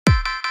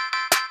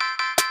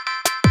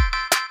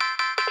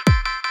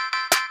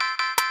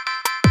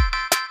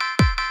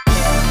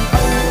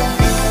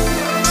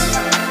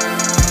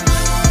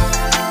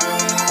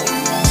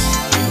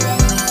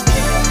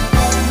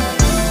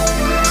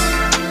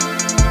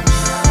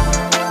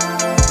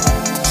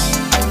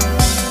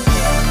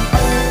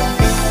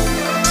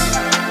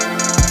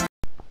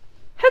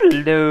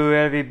Hello,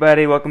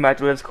 everybody. Welcome back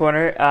to Liv's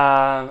Corner.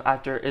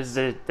 Is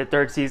it the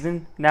third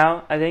season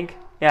now? I think.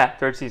 Yeah,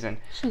 third season.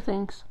 She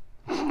thinks.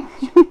 And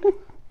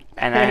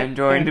I am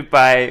joined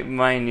by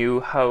my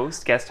new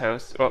co-host,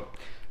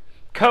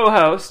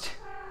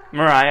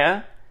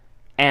 Mariah,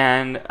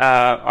 and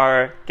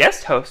our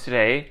guest host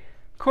today,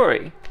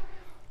 Corey.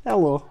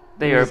 Hello.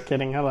 Just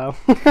kidding. Hello.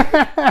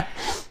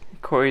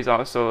 Corey's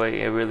also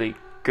a really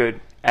good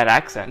at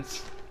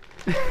accents.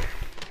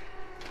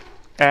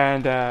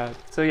 And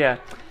so yeah,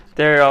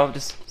 they're all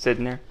just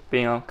sitting there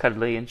being all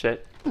cuddly and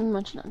shit.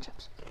 Munching on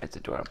chips. It's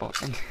adorable.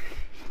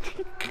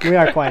 We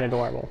are quite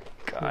adorable.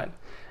 God.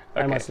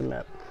 Okay. I must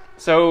admit.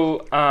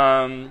 So,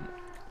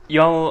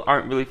 y'all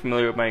aren't really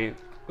familiar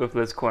with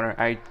Liv's Corner.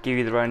 I gave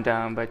you the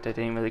rundown, but I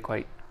didn't really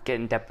quite get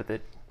in depth with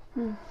it.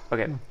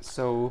 Okay,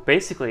 so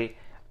basically,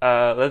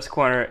 Liv's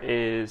Corner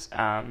is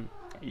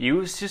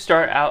used to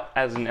start out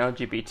as an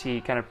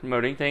LGBT kind of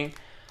promoting thing,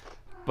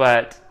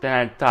 but then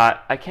I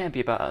thought, I can't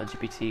be about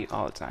LGBT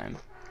all the time.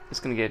 It's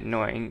going to get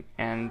annoying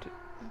and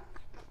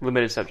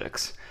limited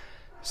subjects.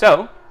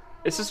 So,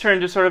 this has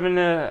turned into sort of an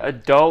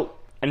adult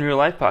and real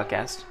life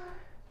podcast.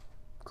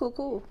 Cool.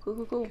 Cool.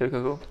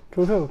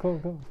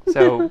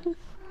 So,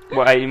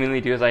 what I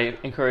immediately do is I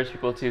encourage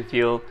people to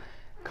feel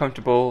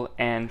comfortable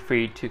and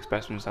free to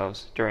express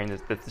themselves during the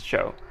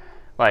show.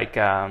 Like,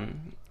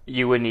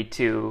 you would need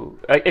to,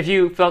 if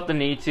you felt the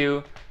need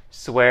to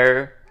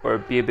swear or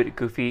be a bit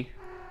goofy,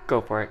 go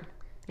for it.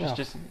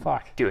 Just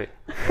fuck. Do it.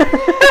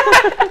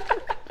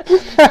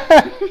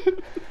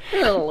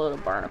 You're a load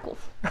of barnacles.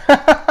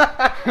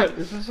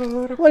 This is a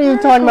load of What are you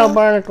talking about,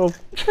 barnacles?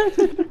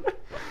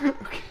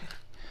 Okay.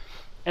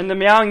 And the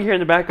meowing here in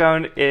the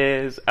background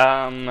is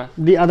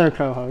the other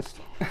co-host.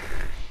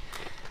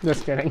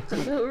 Just kidding.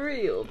 The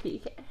real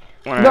PK.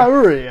 The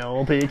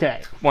real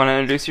PK. Want to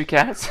introduce your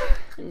cats?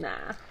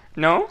 Nah.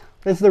 No?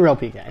 It's the real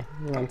PK.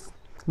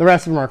 The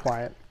rest of them are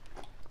quiet.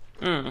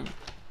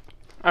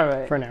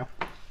 Alright. For now.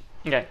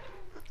 Okay.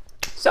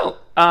 So,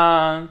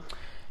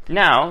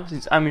 now,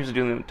 since I'm usually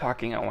doing the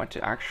talking, I want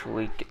to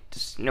actually get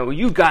to know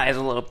you guys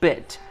a little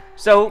bit.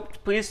 So,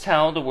 please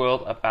tell the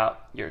world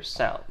about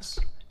yourselves.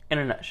 In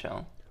a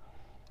nutshell.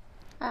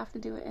 I have to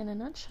do it in a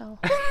nutshell.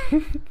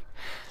 Can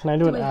I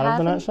do it out of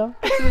the nutshell?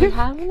 Do we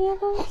have any of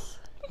those?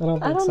 I don't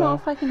think I don't so. know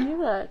if I can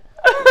do that.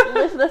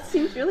 That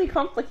seems really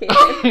complicated.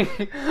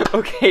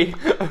 Okay.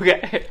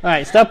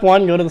 Alright, step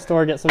one, go to the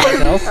store, get some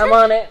else. I'm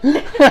on it.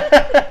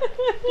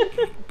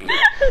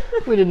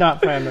 We did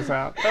not plan this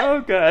out.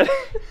 Oh, God.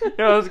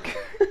 No,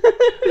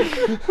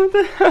 what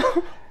the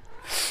hell?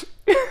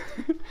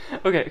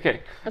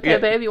 Okay,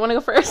 babe, you want to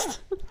go first?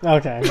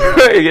 Okay.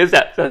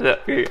 Stop.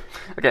 Here you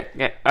go.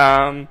 Okay.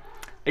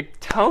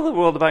 Tell the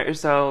world about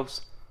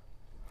yourselves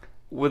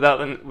without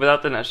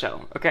the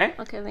nutshell, okay?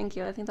 Okay, thank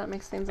you. I think that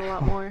makes things a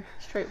lot more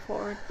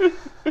straightforward.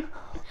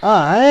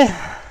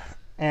 I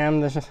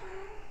am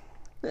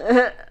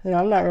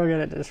I'm not real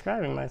good at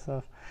describing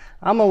myself.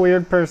 I'm a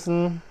weird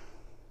person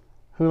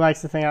who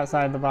likes to think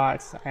outside the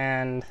box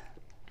and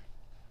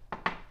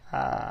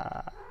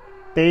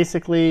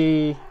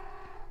basically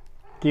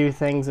do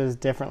things as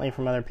differently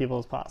from other people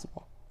as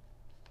possible.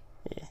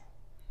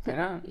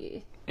 Yeah.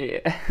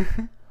 Yeah.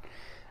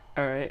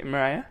 All right,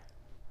 Mariah?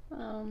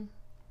 I'm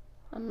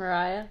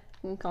Mariah.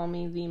 You can call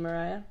me the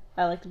Mariah.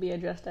 I like to be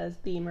addressed as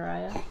the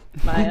Mariah.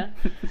 Maya.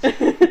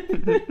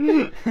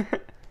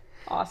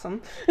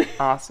 Awesome.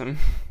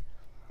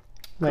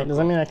 Wait, does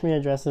that mean I can be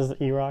addressed as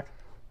E-Rock?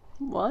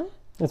 What?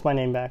 It's my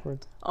name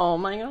backwards. Oh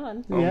my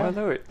god. Oh my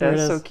lord,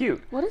 that's so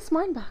cute. What is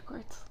mine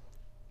backwards?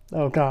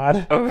 Oh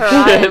god. Oh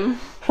Hiram.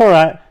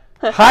 Alright.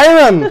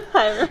 Hiram!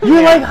 Hiram.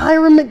 You like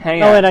Hiram?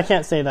 Hang on. on. Wait, I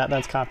can't say that.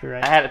 That's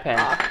copyright. I had a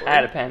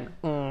pen.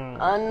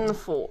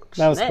 Unfortunate.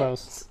 That was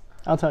close.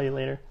 I'll tell you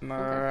later.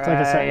 Mariah. It's like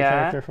a certain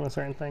character from a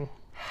certain thing.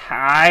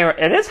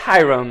 It is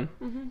Hiram.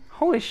 Mm-hmm.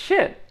 Holy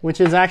shit.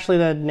 Which is actually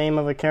the name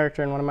of a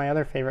character in one of my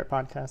other favorite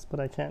podcasts, but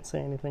I can't say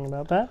anything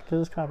about that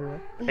because it's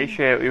copyright. Are you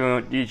sure you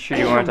want to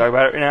talk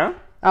about it right now?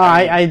 Oh,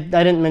 I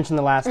didn't mention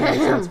the last name,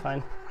 so it's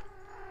fine.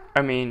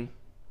 I mean...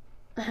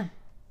 Is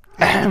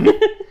that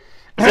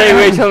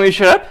way telling me to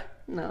shut up?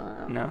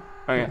 No. No?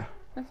 Okay.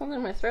 That's something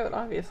in my throat,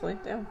 obviously.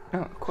 Damn. Oh,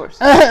 of course.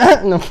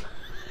 No.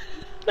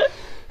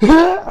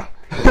 Yeah,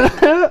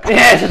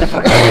 shut the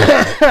fuck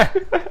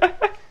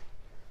up.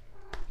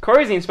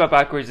 Corey's name spelled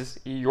backwards is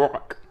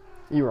York.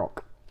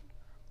 E-Rock.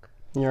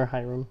 You're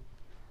Hiram.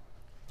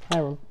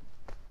 Hiram.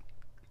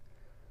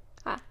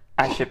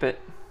 I ship it.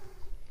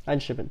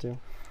 I'd ship it too.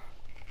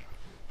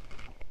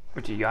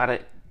 Would you yacht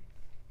it?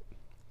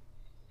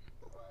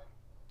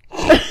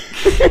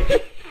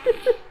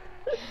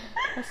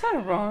 That's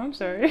not wrong, I'm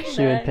sorry.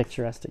 She would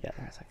picture us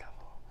together as a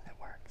couple. It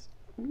works.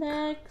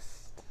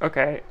 Next.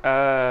 Okay,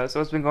 so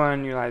what's been going on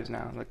in your lives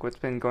now? Like, what's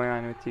been going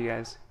on with you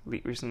guys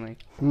recently?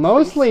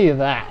 Mostly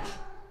that.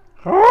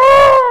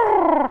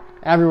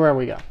 Everywhere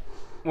we go.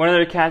 One of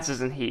their cats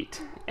is in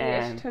heat,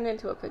 Yeah, she and turned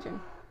into a pigeon.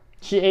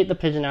 She ate the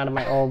pigeon out of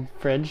my old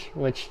fridge,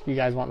 which you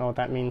guys won't know what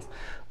that means.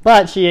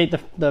 But she ate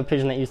the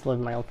pigeon that used to live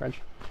in my old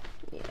fridge.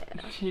 Yeah.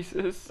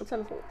 Jesus. It's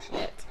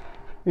unfortunate.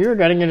 Are you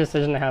regretting your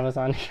decision to have us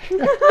on here?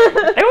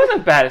 It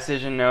wasn't a bad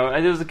decision, no.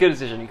 It was a good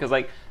decision because,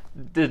 like,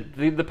 the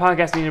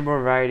podcast needed more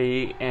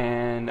variety,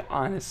 and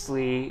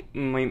honestly,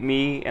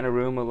 me in a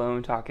room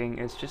alone talking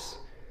is just,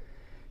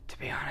 to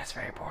be honest,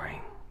 very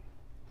boring.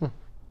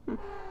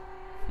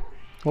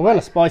 We're going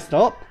to spice it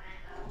up.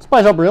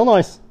 Spice up real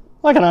nice.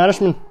 Like an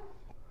Irishman.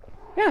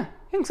 Yeah,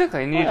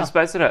 exactly. I need to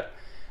spice it up.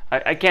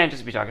 I can't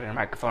just be talking to a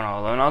microphone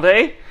all alone all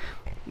day.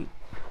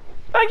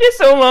 I get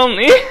so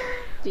lonely.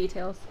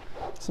 Details.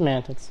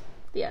 Semantics.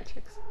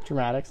 Theatrics.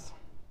 Dramatics.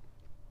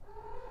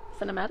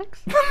 Cinematics?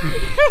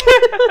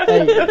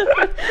 Hey,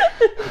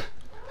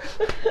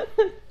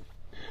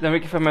 Then we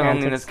can find my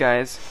loneliness,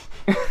 guys.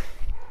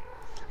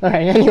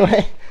 alright,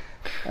 anyway.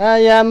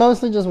 Yeah,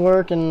 mostly just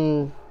work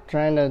and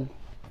trying to...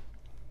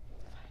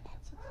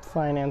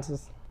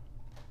 Finances.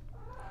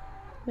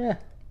 Yeah.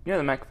 You know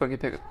the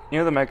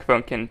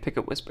microphone can pick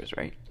up whispers,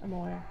 right? I'm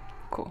aware.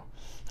 Cool.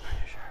 Are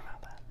you sure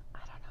about that? I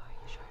don't know. Are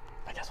you sure?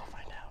 I guess we'll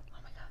find out.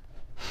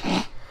 Oh my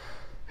god.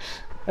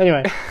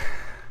 Anyway.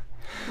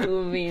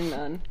 Moving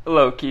on.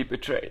 Low key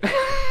betrayed.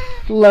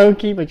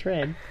 Low-key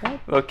betrayed. What?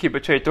 Low key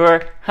betrayed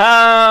Thor.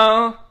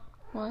 How?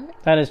 What?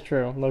 That is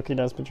true. Loki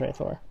does betray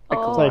Thor.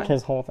 Oh, It's like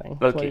his whole thing.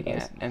 Low That's what key, he yeah,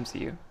 does.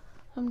 MCU.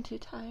 I'm too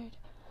tired.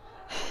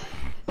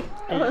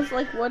 I was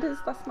like, what is...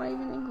 That's not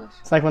even English.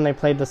 It's like when they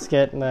played the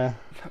skit and the...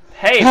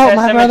 Hey, Help, Pet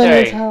my brother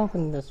Cemetery. needs help.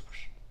 And this...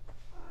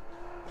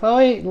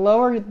 Chloe,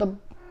 lower the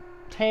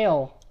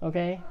tail,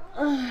 okay?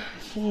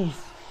 Jeez.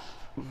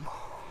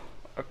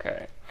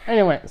 Okay.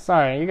 Anyway,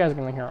 sorry. You guys are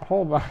going to hear a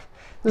whole bunch.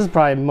 This is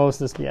probably most of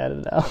this be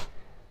edited out.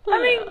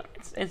 I mean,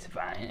 it's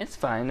fine. It's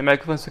fine. The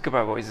microphones pick up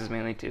our voices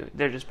mainly too.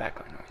 They're just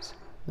background noise.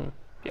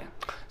 Yeah.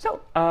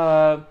 So,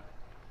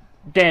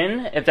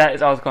 then, if that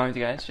is all that's going on with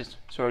you guys, just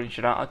sorting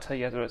shit out, I'll tell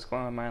you guys what's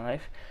going on in my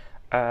life.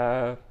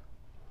 A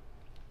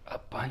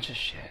bunch of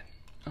shit.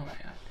 Oh my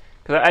god.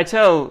 Because I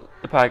tell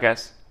the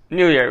podcast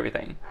nearly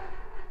everything.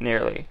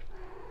 Nearly.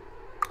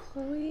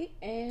 Chloe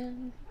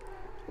and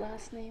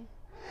last name.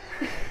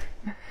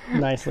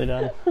 Nicely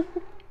done.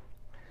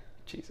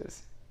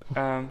 Jesus.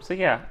 So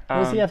yeah.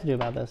 What does he have to do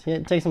about this?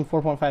 It takes him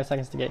 4.5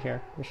 seconds to get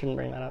here. We shouldn't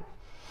bring that up.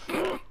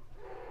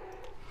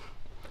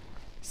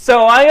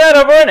 So I got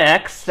over an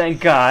ex, thank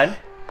God.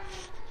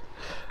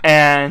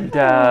 And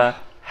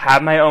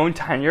have my own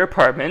tiny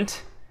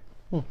apartment.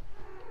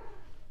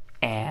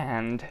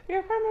 And...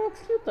 Your apartment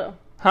looks cute, though.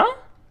 Huh?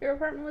 Your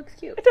apartment looks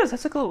cute. It does.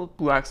 That's like a little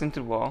blue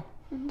accented wall.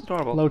 It's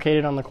adorable.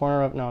 Located on the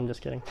corner of... No, I'm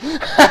just kidding.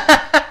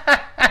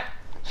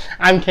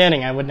 I'm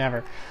kidding. I would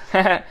never.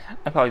 I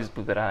probably just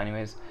blew that out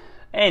anyways.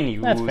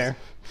 Anyways. That's fair.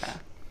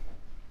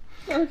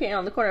 Okay,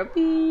 on the corner of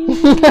beep.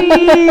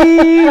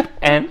 Beep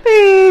and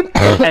beep.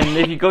 And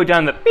if you go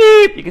down the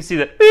beep, you can see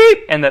the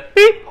beep and the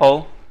beep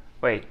hole.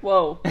 Wait.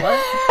 Whoa, what?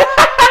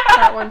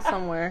 That went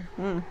somewhere.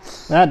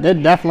 That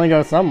did definitely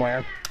go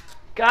somewhere.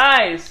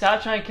 Guys,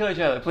 stop trying to kill each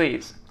other,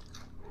 please.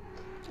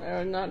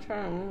 I'm not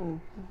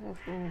trying.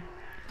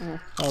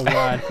 Oh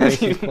god,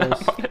 face You is know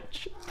close. that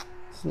shit.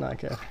 It's not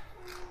good.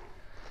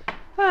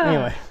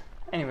 Anyway.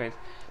 Anyways,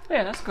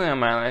 yeah, that's going on in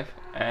my life.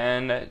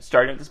 And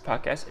starting this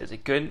podcast is a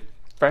good,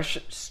 fresh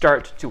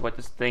start to what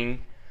this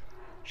thing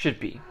should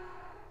be.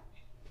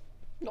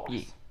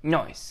 Nice.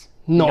 Nice.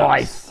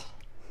 Nice.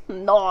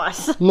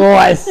 Nice.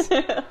 Nice.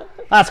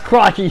 That's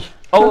crocky.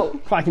 Oh,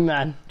 Crocky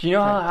man. do you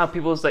know how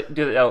people like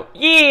do the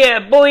yeah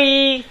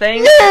boy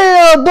thing?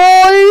 Yeah,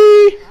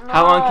 boy!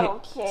 How long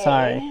Okay.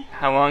 Sorry.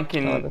 How long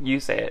can you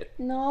say it?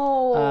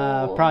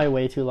 No. Probably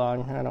way too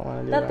long. I don't want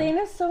to do That that. thing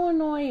is so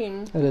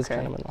annoying. It is Okay.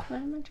 kind of annoying. Why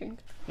am I drink?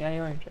 Yeah,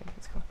 you want to drink.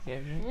 Let's go. Yeah,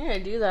 drink. Yeah, I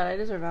do that. I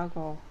deserve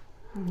alcohol.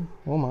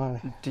 Oh my.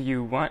 Do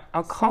you want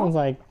alcohol? Sounds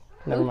like...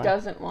 Never Who mind.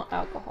 doesn't want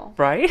alcohol?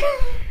 Right?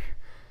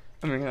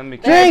 I mean, let me.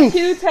 There are Drink!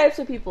 two types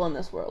of people in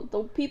this world: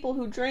 the people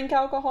who drink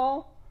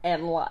alcohol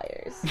and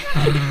liars.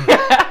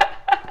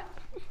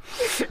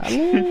 I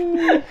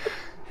mean...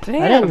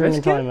 Damn, I didn't drink that's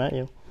until I good. met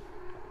you.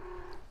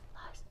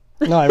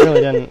 No, I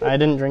really didn't. I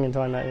didn't drink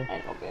until I met you. I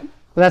know, babe.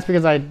 But that's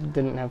because I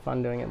didn't have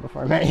fun doing it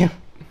before I met you.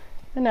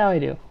 And now I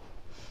do.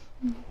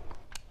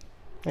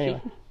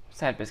 Anyway.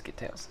 Sad biscuit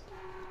tails.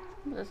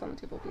 This on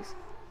the table, please.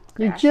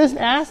 You just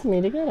asked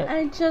me to get it.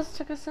 I just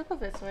took a sip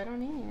of it, so I don't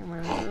need it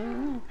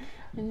anymore.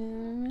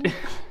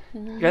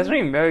 You guys aren't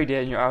even married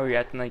yet, and you're already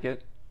acting like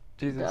it.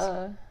 Jesus.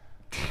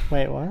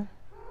 Wait, what?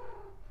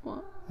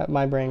 What?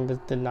 My brain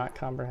just did not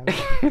comprehend.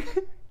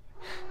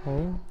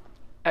 Oh.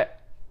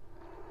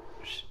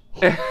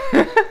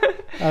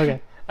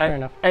 Okay, fair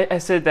enough. I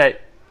said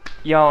that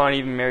y'all aren't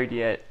even married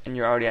yet, and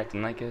you're already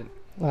acting like it.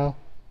 Well,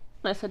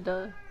 I said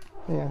duh.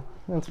 yeah,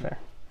 that's fair.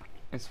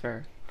 It's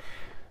fair.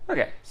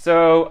 Okay,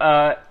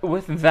 so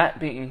with that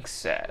being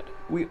said,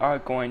 we are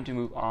going to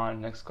move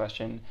on. Next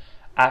question.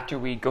 After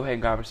we go ahead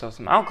and grab ourselves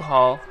some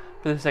alcohol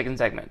for the second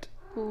segment.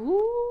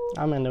 Ooh.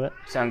 I'm into it.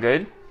 Sound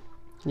good?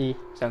 Yeet.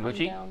 Sound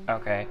Gucci? down.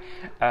 Okay.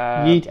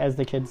 Yeet, as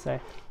the kids say.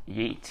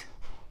 Yeet.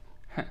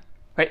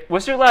 Wait,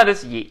 what's your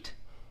loudest yeet?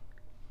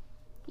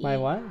 My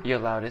what? Your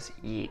loudest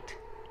yeet.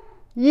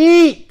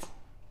 Yeet!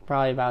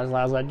 Probably about as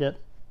loud as I'd get.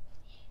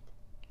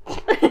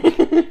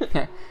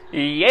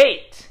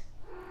 Yeet!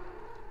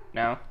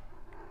 No?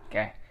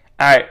 Okay.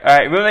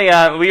 Alright, moving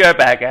on. We'll be right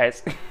back,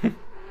 guys.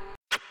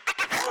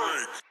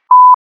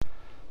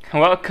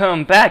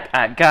 Welcome back.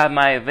 I got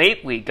my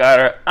vape, we got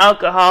our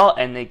alcohol,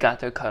 and they got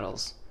their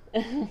cuddles.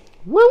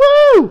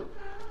 Woo-woo!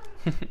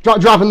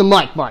 Dropping the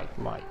mic.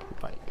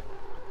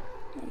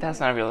 That's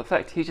not a real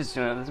effect. He's just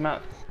doing it with his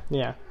mouth.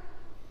 Yeah.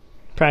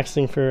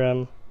 Practicing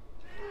for,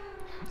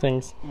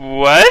 things.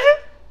 What?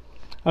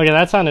 Okay,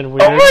 that sounded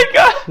weird. Oh my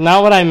god!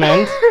 Not what I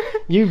meant.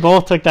 You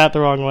both took that the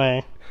wrong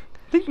way.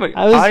 I think my It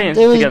audience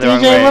was took it the wrong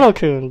DJ way. Little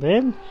Coon,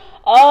 babe.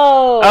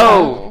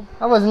 Oh.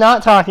 I was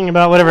not talking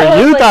about whatever I was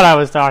you like, thought I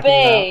was talking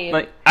Babe.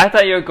 Like, I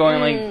thought you were going,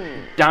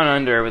 like, down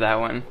under with that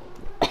one.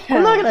 about.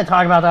 I'm not going to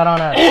talk about that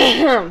on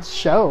a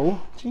show.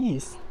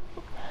 Jeez.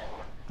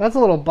 That's a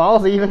little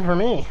ballsy even for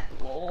me.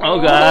 Oh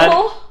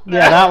god.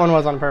 Yeah, that one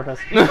was on purpose.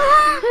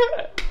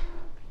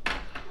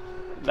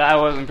 That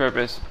wasn't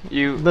purpose.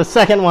 The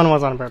second one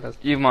was on purpose.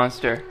 You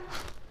monster.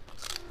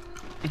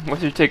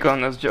 What's your take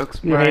on those jokes,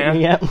 You hate Mariah?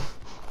 me yet?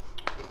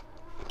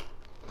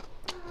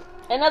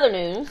 In other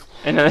news.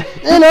 In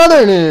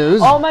other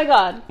news. Oh my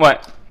god.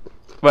 What?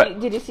 What?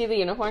 Did you see the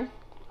unicorn?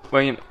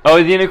 What?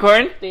 Oh, the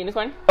unicorn? The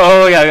unicorn?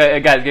 Oh, yeah,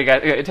 guys.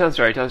 Tell the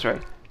story.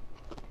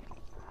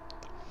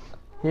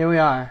 Here we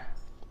are,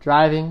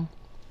 driving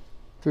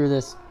through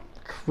this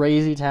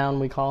crazy town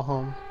we call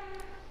home.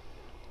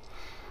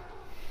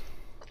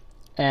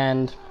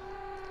 And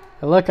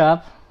I look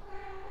up,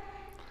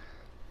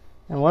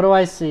 and what do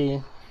I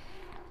see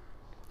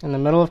in the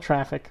middle of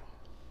traffic?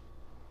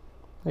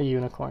 A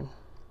unicorn.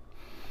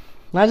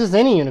 Not just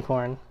any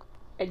unicorn.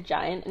 A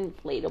giant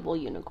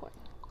inflatable unicorn.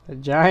 A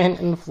giant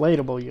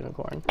inflatable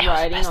unicorn.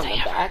 Riding on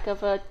the back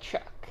of a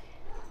truck.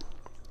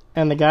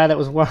 And the guy that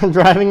was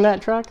driving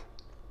that truck?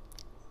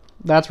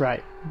 That's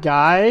right.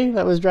 Guy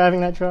that was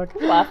driving that truck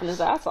Laughing his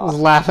ass was off.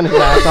 laughing his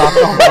ass off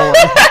the whole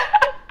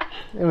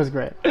way. It was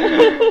great.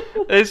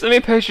 They sent me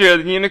a picture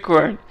of the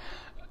unicorn,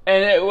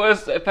 and it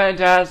was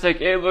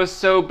fantastic. It was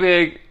so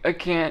big. I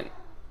can't.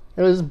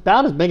 It was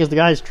about as big as the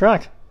guy's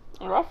truck.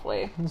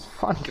 Roughly. It was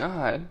funny.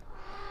 God.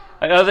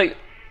 I was like,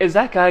 is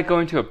that guy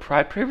going to a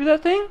pride parade for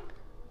that thing?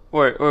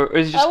 Or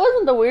is it just... That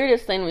wasn't the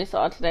weirdest thing we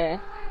saw today.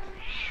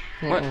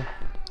 What?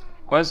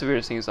 What's the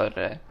weirdest thing you saw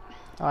today?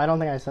 Oh, I don't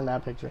think I sent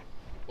that picture.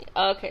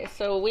 Okay,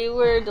 so we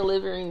were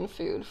delivering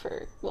food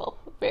for, well,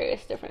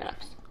 various different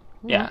apps.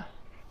 Yeah.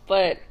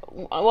 But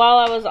while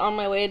I was on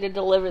my way to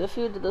deliver the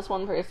food to this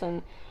one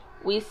person,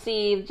 we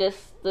see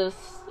just this,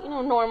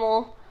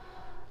 normal,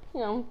 I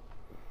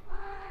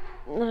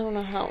don't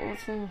know how.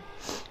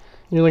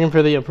 You're looking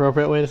for the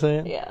appropriate way to say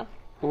it? Yeah.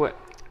 What?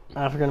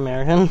 African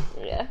American?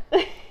 Yeah.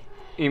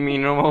 You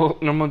mean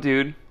normal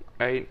dude,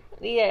 right?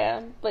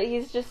 Yeah, but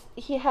it's It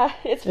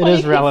funny is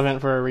 'cause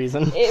relevant for a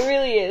reason. It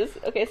really is.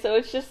 Okay, so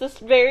it's just this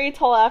very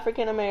tall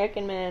African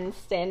American man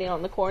standing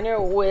on the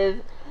corner with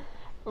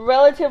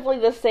relatively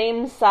the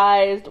same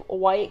sized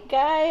white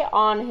guy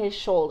on his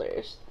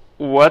shoulders,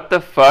 What the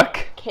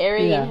fuck?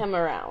 carrying Yeah. him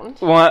around.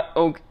 What?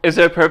 Oh, is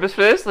there a purpose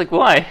for this? Like,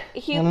 why?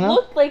 He I don't know.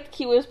 looked like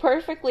he was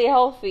perfectly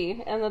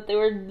healthy and that they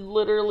were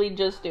literally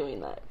just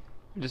doing that.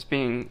 Just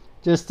being...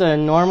 Just a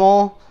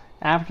normal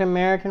African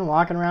American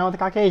walking around with a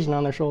Caucasian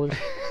on their shoulders.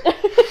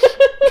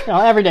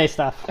 Everyday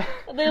stuff.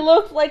 They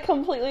looked like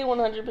completely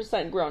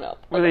 100% grown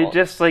up. Were they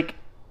adults.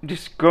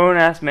 just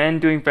grown-ass men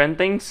doing friend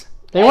things?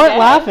 They I weren't guess.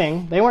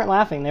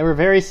 laughing. They were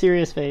very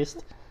serious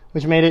faced,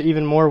 which made it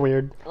even more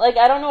weird. Like,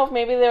 I don't know if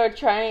maybe they were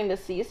trying to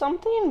see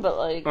something, but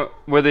like...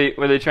 Were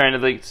they trying to,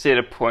 like, say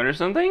a point or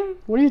something?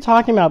 What are you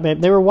talking about, babe?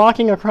 They were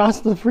walking across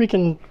the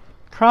freaking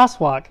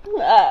crosswalk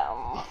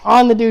Um,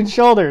 on the dude's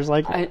shoulders.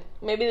 Like,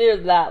 maybe they're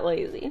that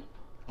lazy.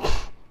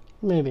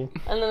 maybe.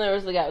 And then there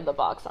was the guy with the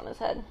box on his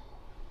head.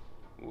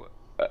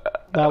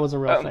 That was a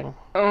real thing.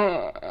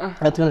 Uh,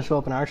 That's going to show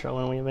up in our show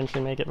when we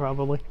eventually make it,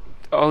 probably.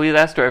 I'll leave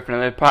that story for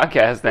another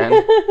podcast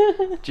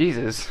then.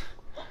 Jesus.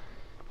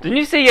 Didn't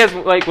you say you guys,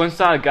 like, once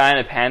saw a guy in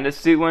a panda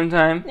suit one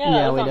time? Yeah,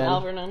 that was on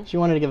Alvernon. She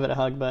wanted to give it a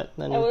hug, but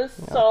then... I was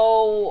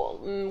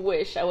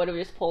wish I would have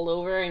just pulled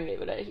over and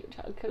gave it a huge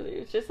hug because it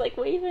was just like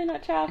waving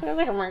at traffic. I was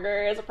like, oh my god,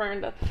 it's a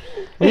panda.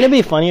 Wouldn't it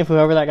be funny if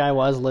whoever that guy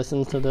was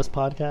listens to this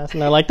podcast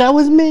and they're like, that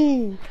was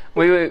me?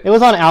 Wait. It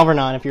was on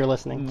Alvernon, if you're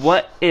listening.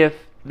 What if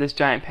this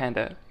giant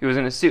panda, he was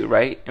in a suit,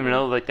 right? In the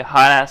middle of, like, the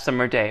hot-ass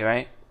summer day,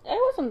 right? It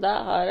wasn't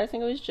that hot. I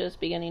think it was just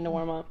beginning to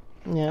warm up.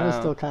 Yeah, it was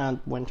still kind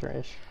of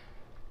winterish.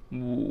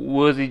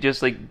 Was he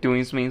just, like,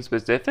 doing something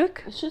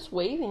specific? It's just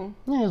waving.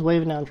 Yeah, he was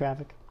waving down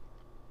traffic.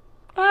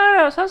 I don't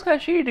know, it sounds kind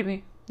of shitty to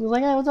me. He was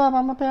like, hey, what's up?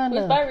 I'm a It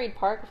was by panda. Reed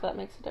Park, if that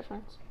makes a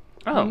difference.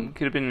 Oh,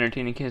 could have been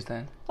entertaining kids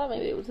then. I thought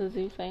maybe it was a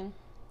zoo thing.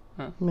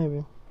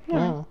 Maybe. I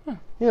don't know.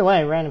 Either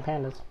way, random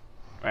pandas.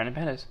 Random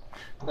pandas.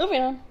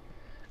 Moving on.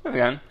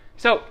 Moving on.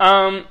 So,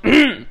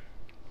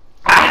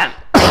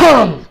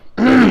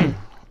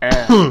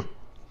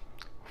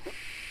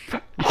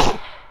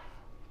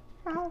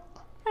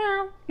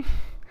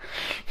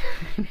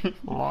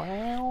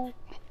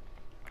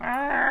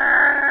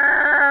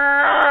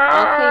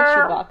 Okay,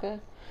 Chewbacca.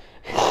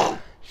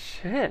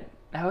 Shit.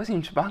 That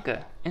wasn't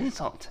Chewbacca.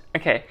 Insult.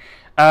 Okay.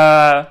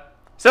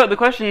 So the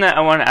question that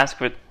I want to ask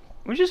would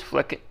you just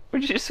flick it?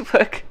 Would you just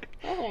flick?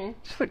 Nothing.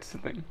 Just flick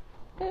something.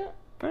 Yeah.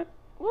 What?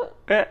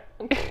 What?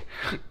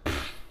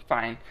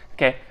 Fine.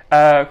 Okay.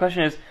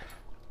 Question is,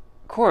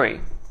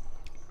 Corey,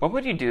 what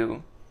would you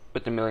do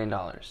with $1 million?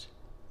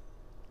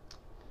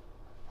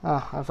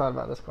 Oh, I've thought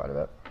about this quite a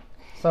bit.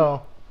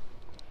 So,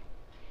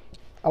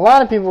 a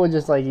lot of people would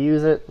just like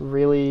use it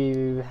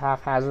really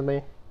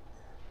haphazardly.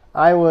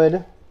 I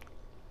would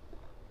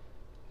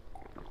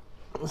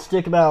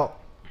stick about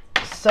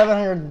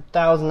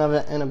 700,000 of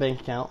it in a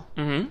bank account.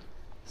 Mm-hmm.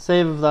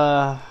 Save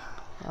I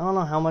don't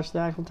know how much the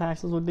actual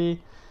taxes would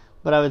be,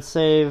 but I would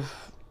save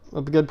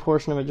a good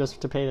portion of it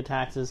just to pay the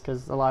taxes,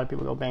 because a lot of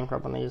people go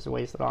bankrupt when they just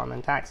waste it all, and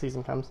then tax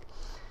season comes.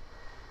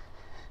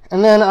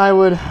 And then I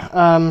would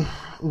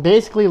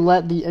basically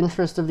let the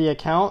interest of the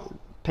account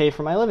pay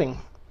for my living.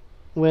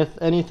 With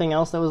anything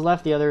else that was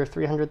left, the other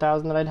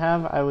 300,000 that I'd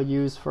have, I would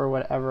use for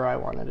whatever I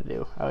wanted to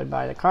do. I would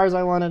buy the cars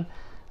I wanted.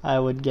 I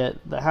would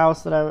get the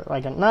house that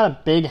not a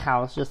big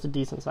house, just a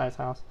decent sized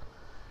house.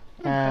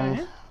 Okay.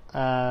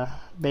 And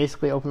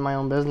basically open my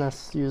own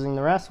business using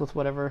the rest with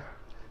whatever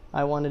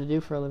I wanted to do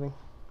for a living.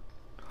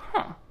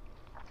 Huh.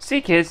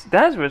 See, kids,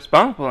 that's a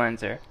responsible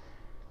answer.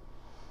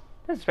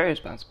 That's very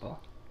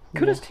responsible.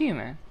 Kudos to you,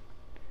 man.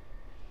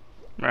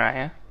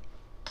 Mariah,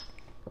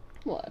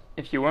 What?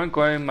 if you weren't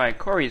going by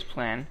Corey's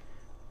plan,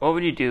 what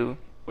would you do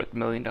with $1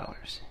 million?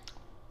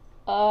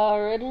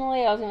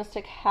 Originally, I was gonna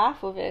stick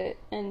half of it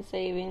in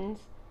savings,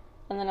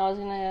 and then I was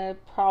gonna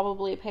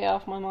probably pay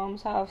off my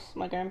mom's house,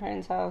 my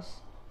grandparents'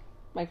 house,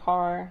 my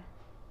car,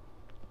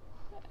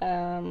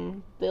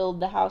 build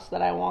the house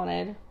that I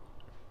wanted,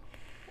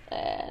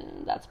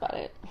 and that's about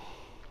it.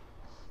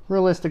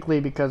 Realistically,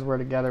 because we're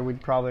together,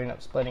 we'd probably end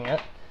up splitting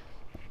it.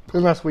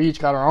 Unless we each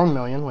got our own $1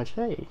 million, which,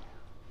 hey.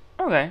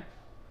 Okay.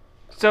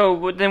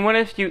 So then what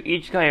if you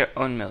each got your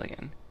own $1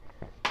 million?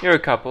 You're a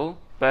couple,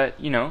 but,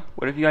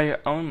 what if you got your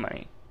own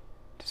money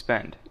to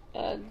spend?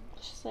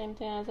 Same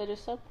thing as I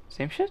just said.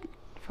 Same shit?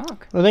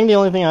 Fuck. I think the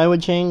only thing I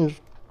would change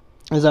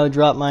is I would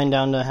drop mine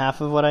down to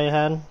half of what I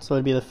had, so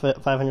it'd be the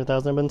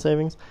 500,000 in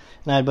savings,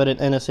 and I'd put it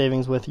in a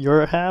savings with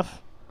your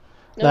half.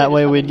 No, That we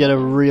way just we'd have get a $1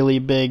 million. really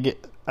big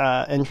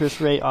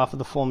interest rate off of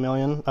the full $1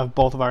 million of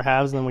both of our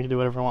halves, and then we could do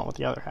whatever we want with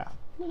the other half.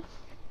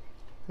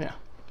 Yeah.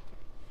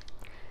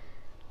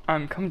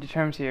 I'm coming to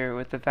terms here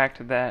with the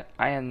fact that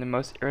I am the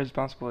most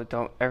irresponsible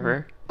adult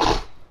ever.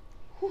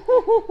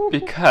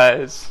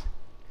 Because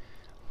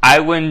I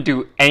wouldn't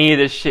do any of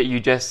this shit you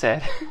just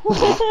said.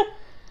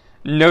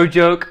 No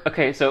joke.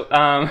 Okay, so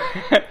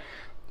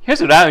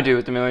here's what I would do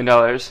with $1 million.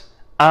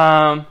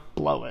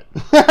 Blow it.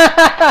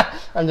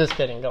 I'm just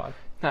kidding. Go on.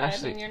 No, I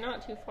actually, mean, you're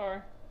not too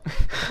far.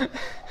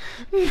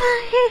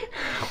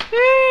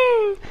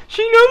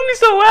 she knows me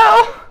so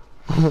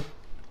well.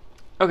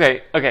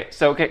 Okay.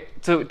 So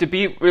to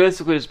be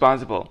realistically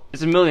responsible,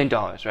 it's $1 million,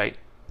 right?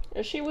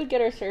 If she would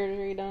get her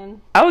surgery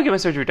done, I would get my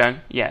surgery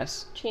done.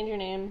 Yes. change your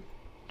name,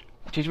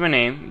 Change my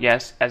name.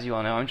 Yes, as you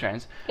all know, I'm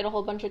trans. get a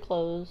whole bunch of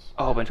clothes.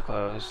 A whole bunch of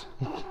clothes,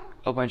 a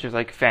whole bunch of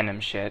like fandom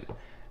shit.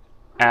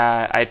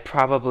 I'd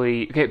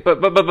probably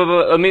but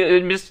let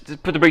me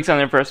just put the brakes on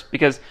there first,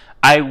 because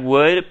I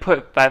would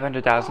put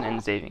 500,000 in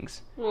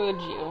savings.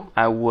 Would you?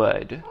 I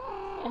would.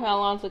 And how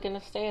long is it gonna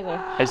stay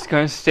there? It's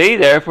gonna stay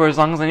there for as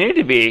long as I need it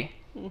to be.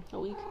 A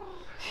week.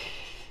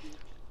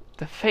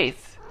 The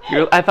faith.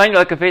 I find your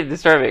lack of faith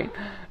disturbing,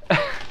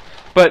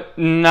 but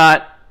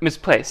not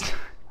misplaced.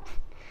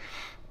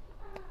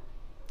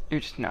 You're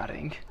just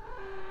nodding.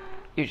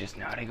 You're just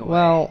nodding away.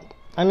 Well,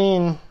 I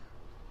mean,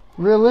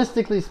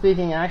 realistically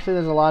speaking, actually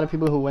there's a lot of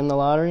people who win the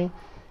lottery,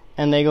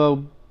 and they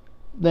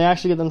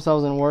actually get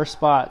themselves in worse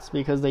spots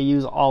because they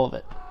use all of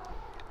it.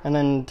 And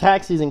then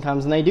tax season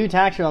comes, and they do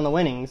tax you on the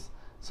winnings,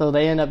 so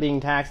they end up being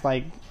taxed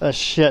like a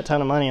shit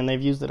ton of money, and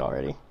they've used it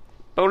already.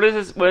 But what is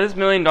this? What is $1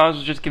 million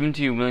was just given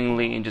to you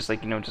willingly and just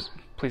like just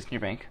placed in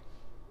your bank?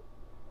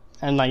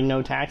 And like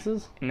no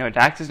taxes? No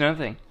taxes,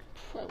 nothing.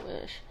 I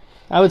wish.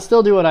 I would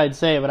still do what I'd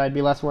say, but I'd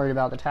be less worried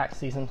about the tax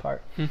season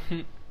part.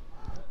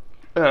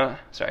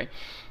 Sorry.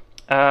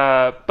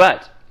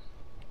 But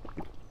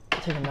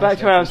Take a nice back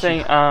to what I was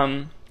vacation.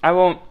 saying. I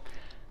won't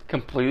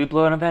completely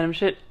blow it on random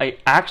shit. I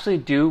actually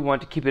do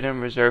want to keep it in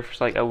reserve,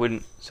 so I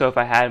wouldn't. So if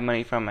I had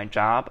money from my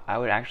job, I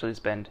would actually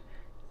spend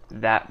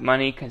that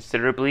money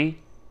considerably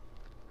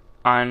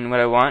on what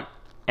I want,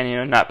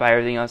 and not buy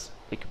everything else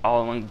like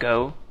all in one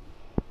go.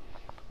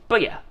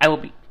 But yeah, I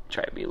will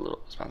try to be a little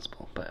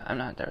responsible, but I'm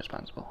not that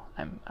responsible.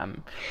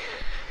 I'm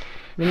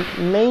The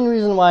main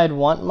reason why I'd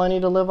want money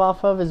to live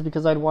off of is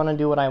because I'd want to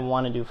do what I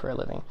want to do for a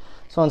living.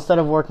 So instead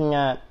of working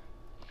at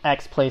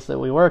X place that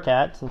we work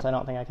at, since I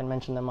don't think I can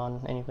mention them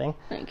on anything,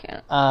 I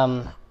can't.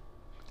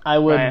 I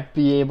would Right.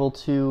 be able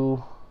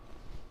to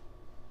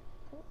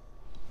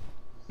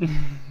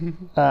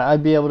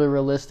I'd be able to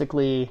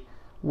realistically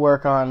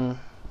work on,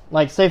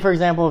 like, say for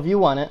example, if you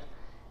won it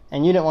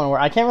and you didn't want to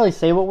work, I can't really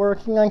say what we're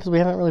working on because we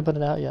haven't really put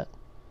it out yet,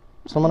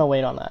 so I'm gonna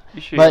wait on that.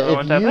 You sure you But don't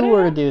want if that you money?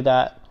 were to do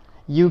that,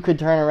 you could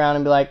turn around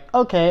and be like,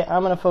 okay,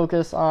 I'm going to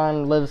focus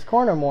on Liv's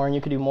Corner more, and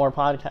you could do more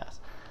podcasts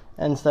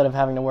instead of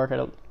having to work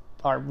at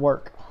our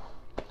work.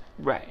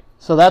 Right.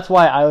 So that's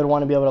why I would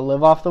want to be able to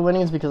live off the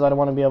winnings, because I'd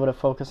want to be able to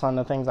focus on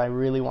the things I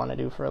really want to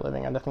do for a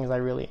living and the things I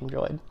really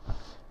enjoyed,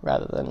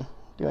 rather than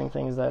doing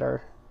things that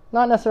are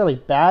not necessarily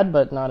bad,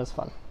 but not as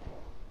fun.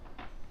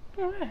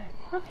 All right.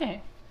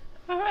 Okay.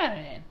 All right,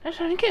 then. That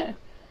sounded good.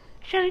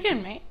 Sounded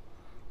good, mate.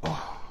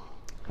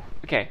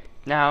 Okay,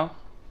 now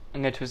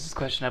I'm going to twist this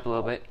question up a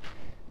little bit.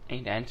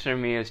 And you answer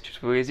me as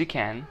truthfully as you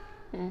can.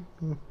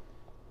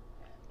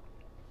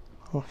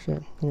 Oh,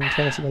 shit. You're going to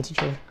turn us against each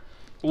other.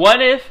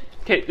 What if...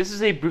 Okay, this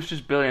is a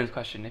Brewster's Billions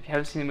question. If you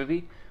haven't seen the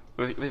movie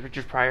with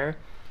Richard Pryor,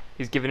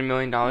 he's given $1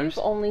 million. I've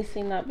only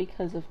seen that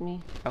because of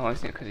me. I've only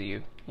seen it because of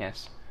you,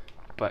 yes.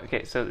 But,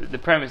 okay, so the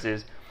premise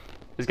is,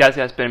 this guy's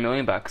got to spend $1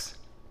 million.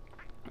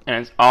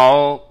 And it's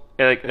all...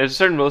 Like, there's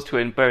certain rules to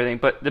it and everything.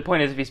 But the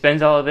point is, if he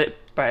spends all of it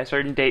by a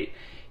certain date,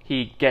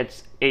 he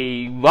gets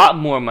a lot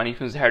more money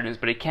from his inheritance,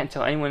 but he can't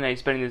tell anyone that he's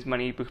spending this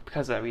money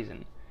because of that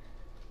reason.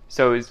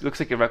 So it looks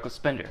like a reckless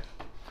spender.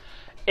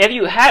 If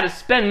you had to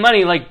spend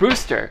money like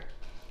Brewster,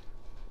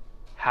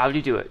 how would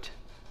you do it?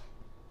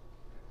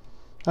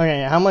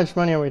 Okay, how much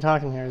money are we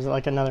talking here? Is it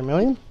like another $1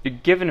 million? You're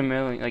given $1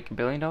 million, like $1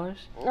 billion?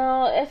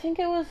 No, I think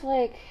it was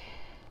like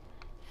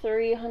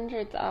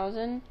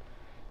 300,000,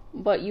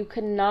 but you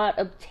could not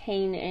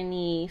obtain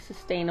any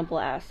sustainable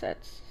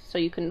assets. So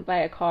you couldn't buy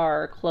a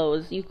car or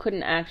clothes. You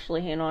couldn't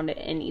actually hang on to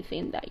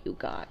anything that you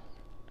got.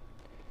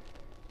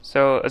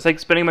 So it's like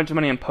spending a bunch of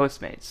money on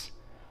Postmates.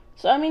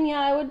 So, I mean, yeah,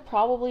 I would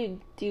probably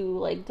do,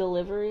 like,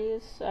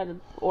 deliveries. I'd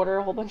order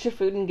a whole bunch of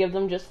food and give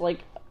them just, like,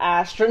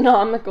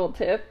 astronomical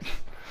tips.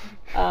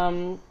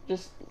 I'd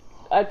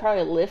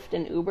probably Lyft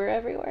and Uber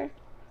everywhere.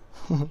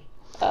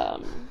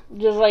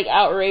 Just, like,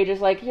 outrageous.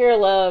 Like, here,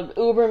 love,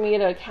 Uber me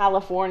to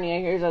California.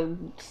 Here's a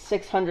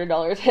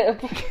 $600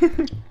 tip.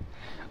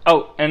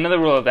 Oh, and another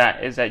rule of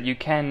that is that you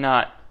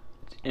cannot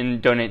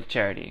donate to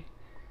charity.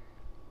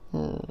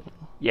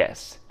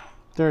 Yes.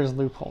 There's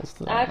loopholes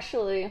to that.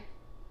 Actually...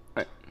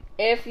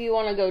 If you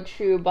want to go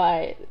true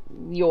by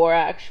your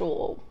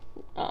actual,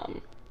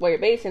 what you're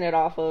basing it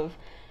off of,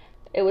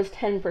 it was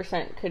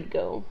 10% could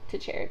go to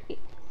charity.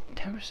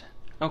 10%?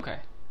 Okay.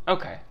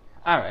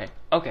 Alright.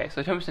 Okay,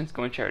 so 10% is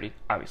going to charity,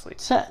 obviously.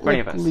 For any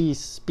of us. Technically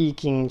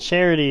speaking,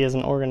 charity is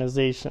an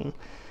organization.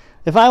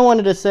 If I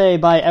wanted to say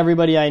buy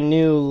everybody I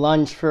knew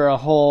lunch for a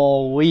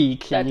whole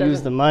week and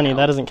use the money, count.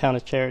 That doesn't count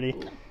as charity.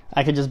 No.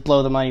 I could just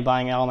blow the money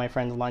buying all my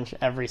friends lunch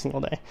every single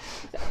day.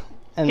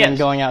 And then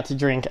going out to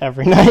drink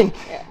every night.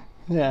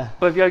 Yeah.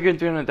 But if you're given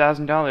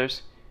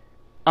 $300,000,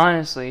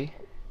 honestly,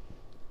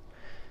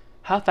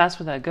 how fast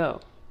would that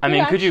go? I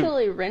mean, could you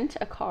actually rent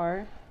a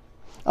car?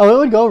 Oh, it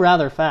would go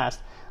rather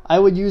fast. I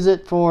would use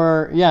it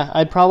for,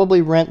 I'd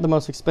probably rent the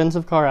most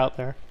expensive car out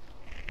there.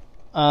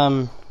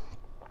 I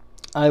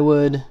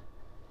would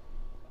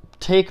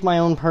take my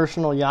own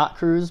personal yacht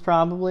cruise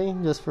probably,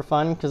 just for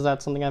fun, because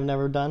that's something I've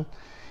never done.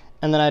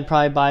 And then I'd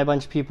probably buy a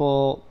bunch of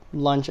people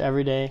lunch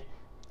every day.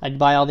 I'd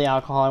buy all the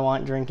alcohol I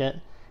want, drink it.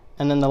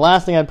 And then the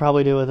last thing I'd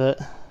probably do with it,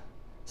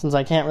 since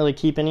I can't really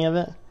keep any of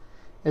it,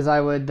 is I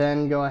would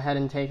then go ahead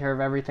and take care of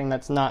everything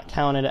that's not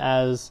counted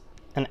as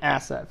an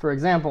asset. For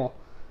example,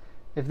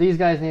 if these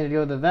guys needed to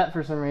go to the vet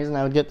for some reason,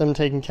 I would get them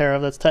taken care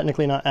of. That's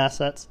technically not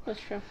assets. That's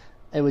true.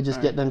 It would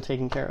just get them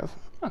taken care of.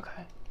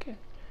 Okay, good.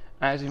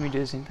 I assume you do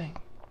the same thing.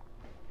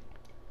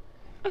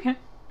 Okay.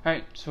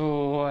 Alright,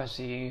 so let's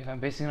see. If I'm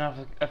basing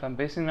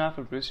it off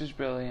of Brewster's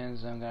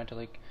Billions, I'm going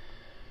to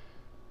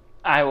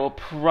I will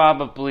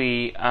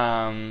probably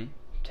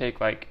take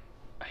like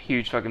a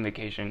huge fucking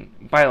vacation,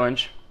 buy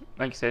lunch,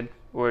 like you said,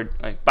 or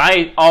like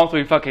buy all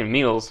 3 fucking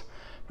meals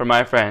for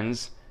my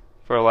friends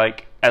for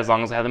like as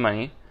long as I have the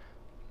money.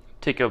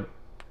 Take a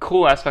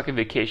cool ass fucking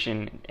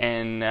vacation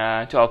and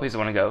to all places I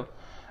want to go.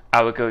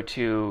 I would go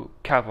to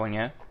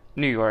California,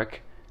 New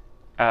York,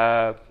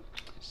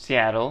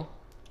 Seattle,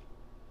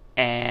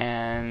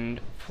 and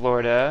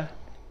Florida,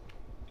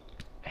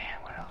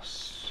 and what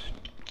else?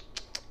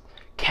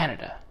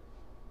 Canada.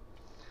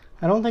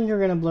 I don't think you're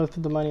going to blow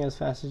through the money as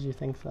fast as you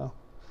think, though.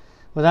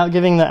 Without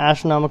giving the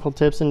astronomical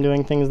tips and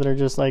doing things that are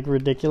just, like,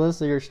 ridiculous,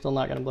 you're still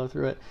not going to blow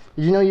through it.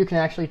 Did you know you can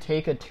actually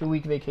take a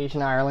 2-week vacation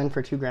to Ireland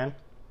for $2,000?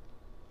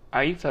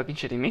 Are you fucking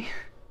shitting me?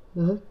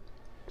 Mm-hmm.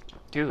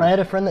 Dude. I had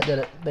a friend that did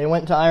it. They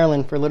went to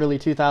Ireland for literally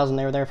 $2,000.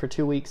 They were there for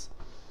 2 weeks.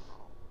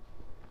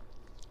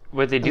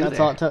 What'd they do That's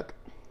there? all it took.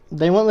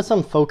 They went with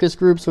some focus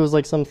group, so it was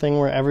like something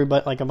where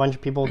everybody, like a bunch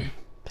of people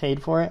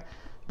paid for it.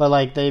 But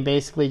like they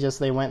basically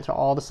they went to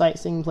all the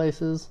sightseeing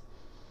places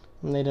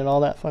and they did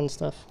all that fun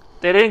stuff.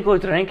 They didn't go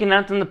drinking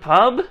out in the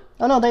pub?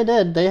 Oh no, they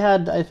did. They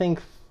had, I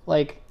think,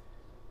 like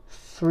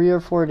 3 or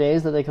 4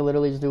 days that they could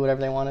literally just do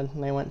whatever they wanted.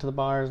 And they went to the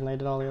bars and they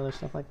did all the other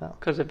stuff like that.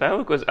 Because if I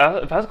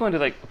was going to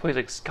like a place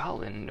like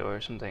Scotland or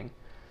something,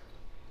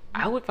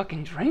 I would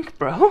fucking drink,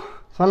 bro.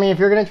 So I mean, if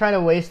you're gonna try to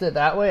waste it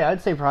that way,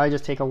 I'd say probably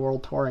just take a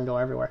world tour and go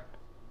everywhere.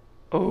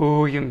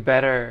 Oh, even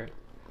better.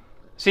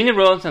 Seeing the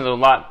world sounds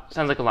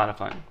like a lot of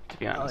fun, to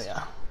be honest. Oh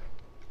yeah.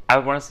 I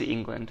would want to see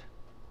England.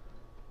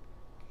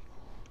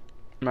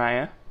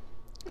 Mariah?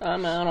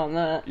 I'm out on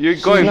that. You're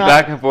going not-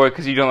 back and forth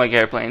because you don't like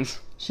airplanes.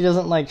 She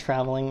doesn't like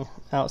traveling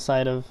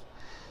outside of.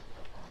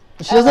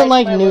 She I doesn't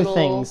like like my new little-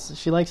 things.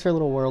 She likes her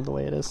little world the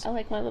way it is. I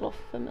like my little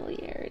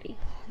familiarity.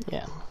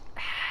 Yeah.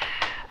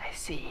 I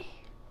see.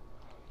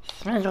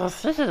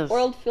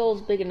 World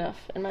feels big enough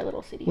in my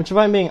little city. Which, if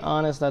I'm being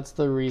honest, that's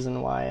the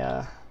reason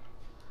why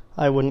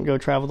I wouldn't go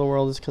travel the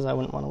world, is because I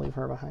wouldn't want to leave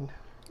her behind.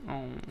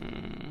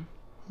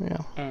 Yeah.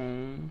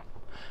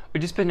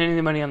 Would you spend any of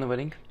the money on the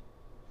wedding?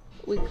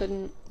 We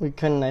couldn't. We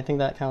couldn't. I think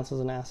that counts as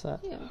an asset.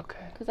 Yeah.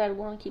 Okay. Because I'd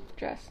want to keep the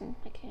dress and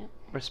I can't.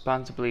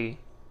 Responsibly.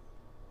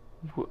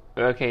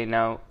 Okay,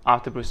 now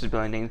off the Bruce's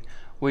billing things.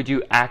 Would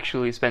you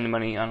actually spend the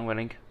money on a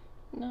wedding?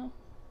 No.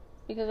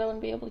 Because I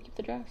wouldn't be able to keep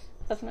the dress.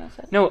 That's an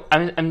asset. No,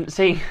 I'm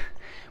saying,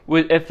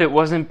 if it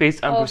wasn't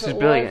based on Oh, if Bruce's it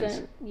billions.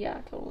 wasn't- Yeah,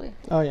 totally.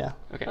 Oh, yeah.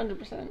 Okay.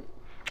 100%.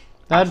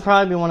 That'd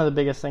probably be one of the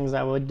biggest things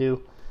I would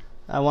do.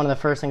 One of the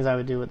first things I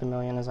would do with the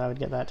million is I would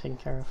get that taken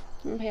care of.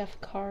 I'm gonna pay off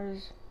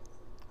cars.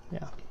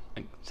 Yeah.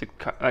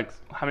 Like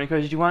how many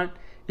cars did you want?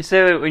 You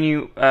said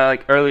when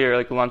like earlier,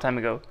 like a long time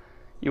ago,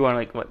 you wanted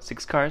like what,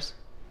 6 cars?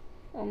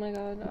 Oh my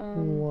god.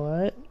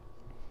 What?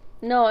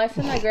 No, I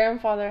said my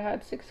grandfather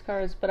had 6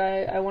 cars, but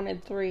I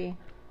wanted 3.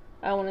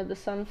 I wanted the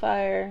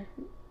Sunfire,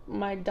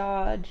 my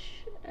Dodge,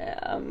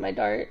 my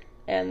Dart,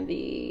 and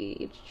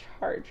the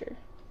Charger.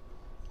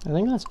 I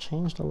think that's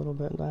changed a little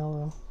bit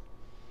now, though.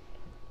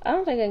 I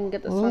don't think I can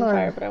get the Well,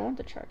 Sunfire, but I want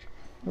the Charger.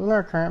 Isn't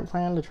our current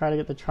plan to try to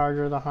get the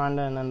Charger, the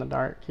Honda, and then the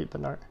Dart? Keep the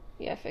Dart.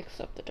 Yeah, fix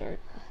up the Dart.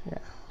 Yeah.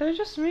 Is it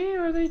just me,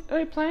 or are they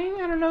playing?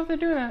 I don't know if they're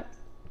doing that.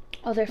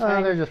 Oh, they're Oh,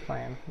 fine. they're just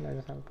playing. They're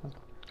just having fun.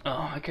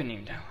 Oh, I couldn't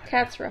even tell.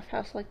 Cats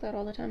roughhouse like that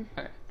all the time.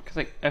 Because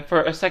like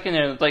for a second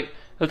there, it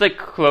looked like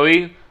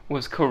Chloe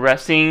was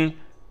caressing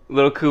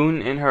little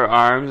Coon in her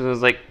arms and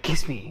was like,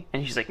 "Kiss me,"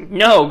 and she's like,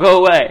 "No, go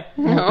away.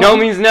 No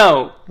means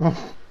no."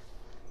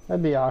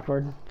 That'd be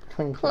awkward.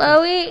 Between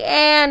Chloe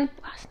and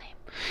last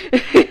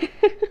name.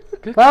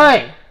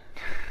 Chloe!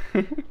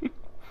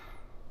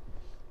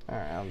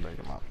 Alright, I'll break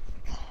them up.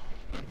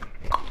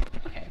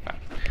 Okay,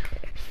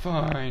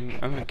 fine.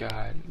 Oh my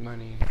god,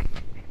 money.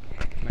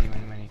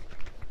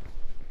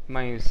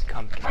 Money is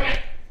complicated.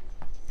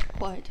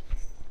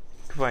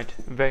 Quite,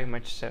 very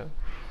much so.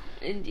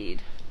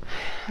 Indeed.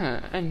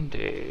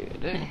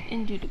 Indeed.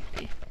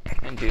 Indubitably.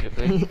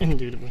 Indubitably.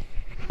 Indubitably.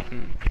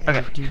 Okay,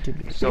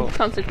 Indubitably. so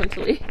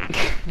Consequently.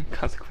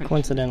 consequently.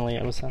 Coincidentally,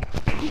 it was so.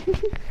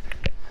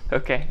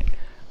 Okay.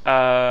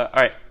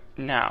 Alright,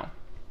 now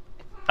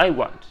I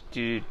want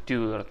to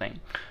do a little thing.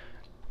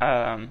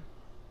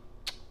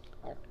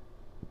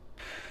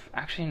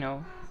 Actually,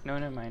 no,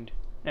 never mind.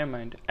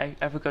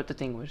 I forgot the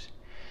thing was.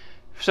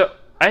 So,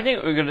 I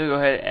think we're gonna go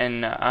ahead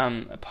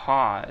and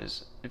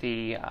pause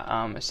the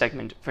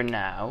segment for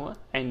now,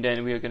 and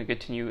then we are gonna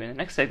continue in the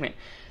next segment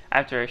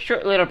after a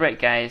short little break,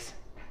 guys.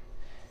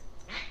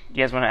 Do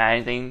you guys want to add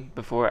anything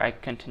before I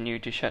continue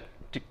to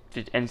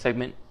end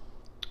segment?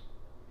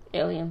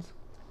 Aliens.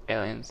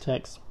 Aliens.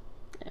 Text.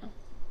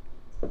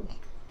 Yeah.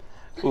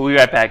 We'll be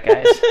right back,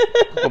 guys.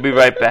 We'll be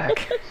right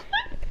back.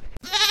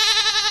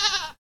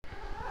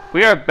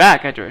 We are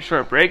back after a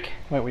short break.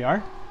 Wait, we are?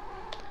 I'm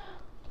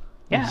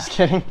Yeah. just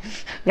kidding.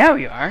 Yeah,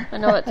 we are. I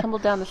know that tumble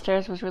down the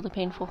stairs was really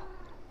painful.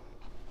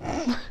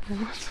 What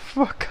the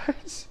fuck,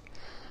 guys?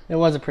 It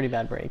was a pretty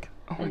bad break.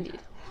 Oh my Indeed.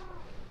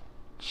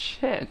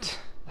 shit.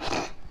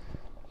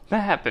 That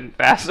happened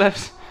fast.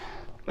 That's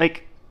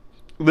like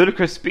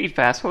ludicrous speed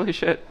fast. Holy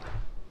shit.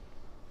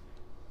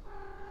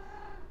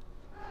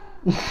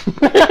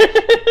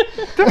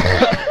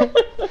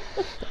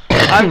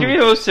 I'm giving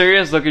you a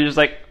serious look and just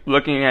like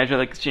looking at you,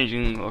 like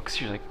exchanging looks.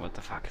 You're like, what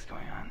the fuck is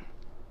going on?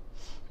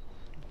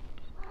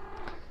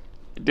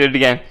 Did it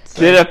again.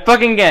 Did it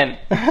fucking again.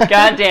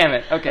 God damn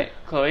it. Okay,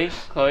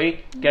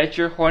 Chloe, get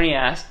your horny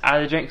ass out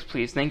of the drinks,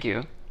 please. Thank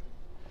you.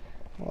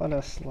 What a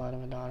slut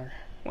of a daughter.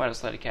 What a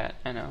slutty cat.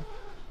 I know.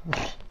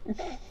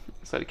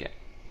 Slutty cat.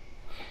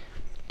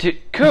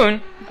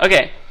 Coon,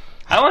 okay.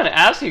 I want to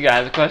ask you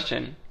guys a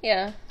question.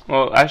 Yeah.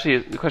 Well, actually,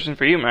 the question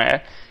for you,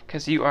 Mariah,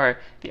 because you are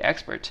the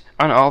expert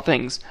on all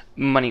things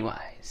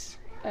money-wise.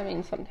 I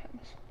mean,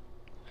 sometimes.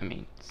 I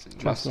mean, most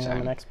Trust of me, the I'm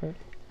time. an expert.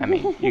 I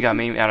mean, you got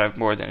me out of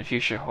more than a few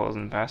shitholes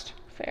in the past.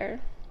 Fair.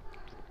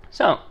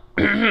 So,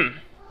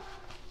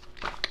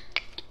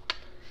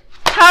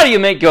 how do you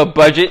make your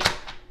budget?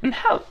 And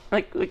how,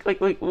 like,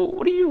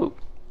 what do you,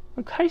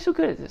 like, how are you so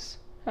good at this?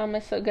 How am I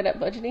so good at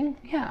budgeting?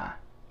 Yeah.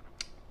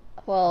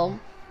 Well,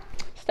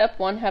 step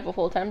 1, have a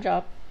full-time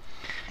job.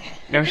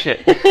 No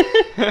shit.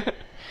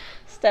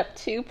 Step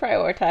 2,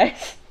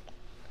 prioritize.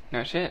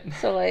 No shit.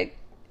 So, like,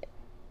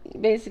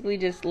 basically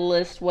just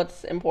list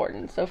what's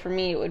important. So for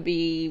me, it would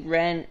be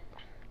rent,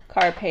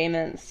 car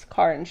payments,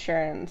 car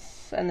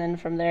insurance, and then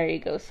from there you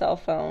go cell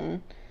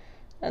phone,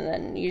 and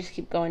then you just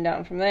keep going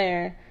down from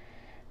there.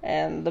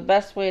 And the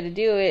best way to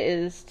do it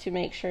is to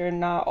make sure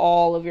not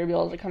all of your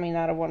bills are coming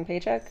out of one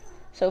paycheck.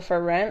 So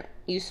for rent,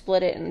 you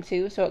split it in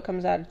 2, so it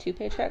comes out of 2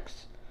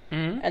 paychecks.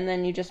 and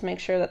then you just make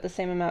sure that the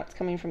same amount's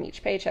coming from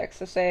each paycheck.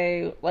 So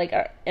say, like,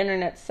 our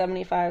internet's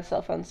 75,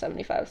 cell phone's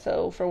 75.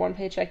 So for one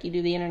paycheck, you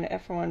do the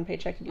internet. For one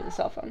paycheck, you do the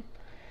cell phone.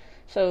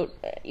 So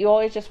you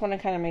always just want to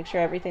kind of make sure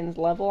everything's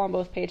level on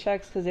both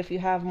paychecks, because if you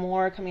have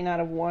more coming out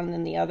of one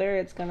than the other,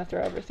 it's going to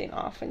throw everything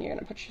off, and you're going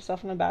to put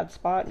yourself in a bad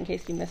spot in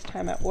case you miss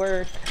time at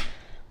work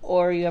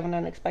or you have an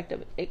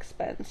unexpected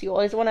expense. You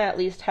always want to at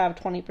least have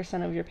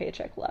 20% of your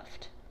paycheck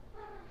left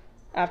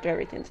after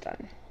everything's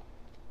done.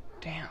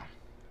 Damn.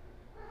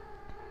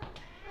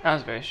 That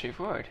was very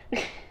straightforward.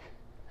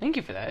 Thank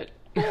you for that.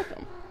 You're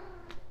welcome.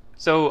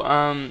 So,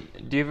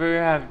 do you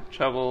ever have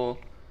trouble,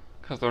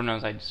 because Lord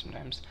knows I do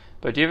sometimes,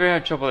 but do you ever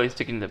have trouble like,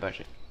 sticking to the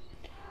budget?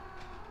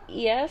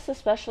 Yes,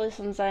 especially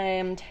since I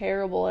am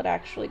terrible at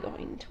actually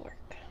going to work.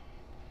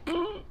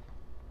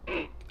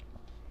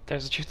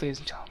 There's the truth, ladies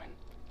and gentlemen.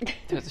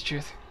 There's the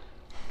truth.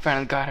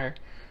 Finally got her.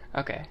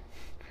 Okay.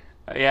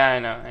 Yeah,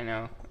 I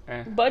know.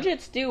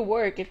 Budgets do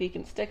work if you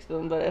can stick to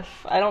them, but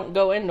if I don't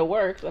go into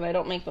work, then I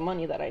don't make the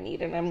money that I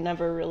need, and I'm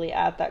never really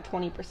at that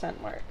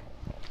 20% mark.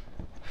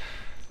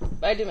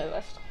 But I do my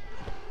best.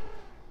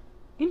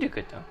 You do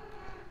good, though.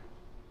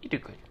 You do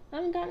good. I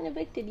haven't gotten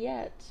evicted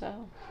yet,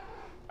 so...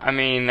 I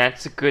mean,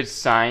 that's a good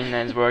sign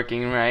that it's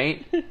working,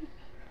 right?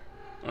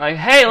 Like,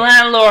 hey,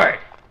 landlord!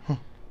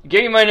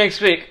 Give you money next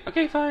week.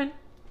 Okay, fine.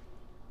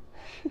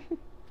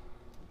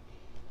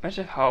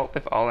 Imagine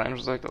if all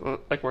landlords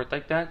like worked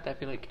like that.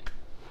 That'd be like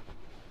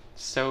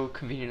so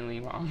conveniently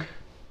wrong.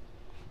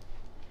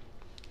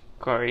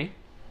 Corey,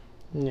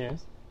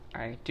 Yes.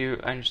 I do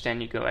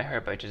understand you go by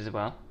her budget as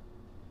well.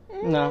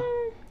 No.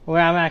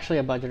 Well, I'm actually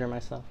a budgeter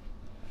myself.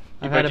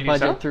 You I've had a budget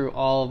budget yourself? through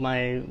all of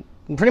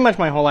pretty much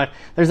my whole life.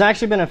 There's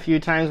actually been a few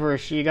times where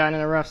she got in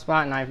a rough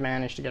spot and I've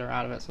managed to get her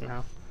out of it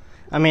somehow.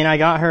 I mean, I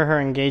got her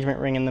engagement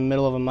ring in the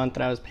middle of a month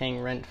that I was paying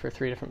rent for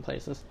 3 different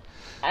places.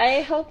 I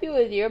help you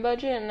with your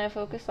budget, and I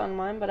focus on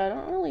mine, but I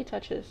don't really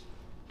touch his.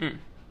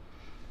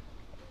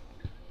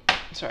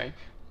 Sorry.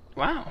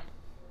 Wow.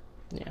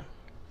 Yeah.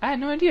 I had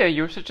no idea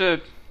you were such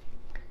a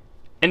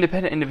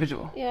independent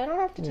individual. Yeah, I don't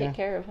have to take Yeah.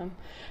 care of him.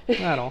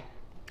 Not all.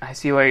 I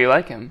see why you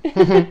like him.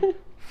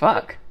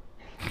 Fuck.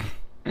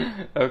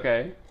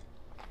 Okay.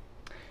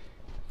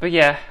 But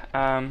yeah,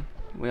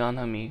 we all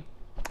know me.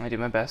 I do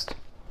my best.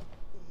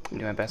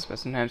 But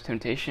sometimes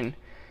temptation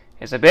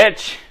is a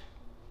bitch.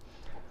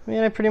 I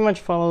mean, I pretty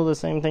much follow the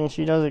same thing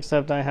she does,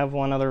 except I have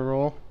one other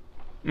rule.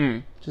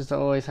 Just to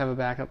always have a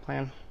backup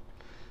plan.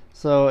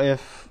 So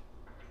if...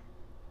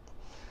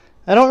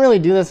 I don't really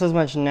do this as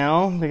much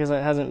now, because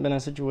it hasn't been a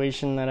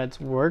situation that it's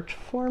worked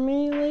for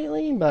me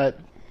lately, but...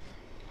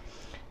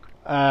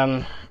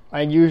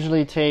 I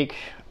usually take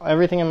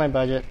everything in my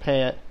budget,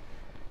 pay it,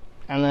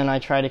 and then I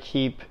try to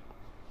keep...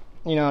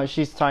 You know,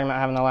 she's talking about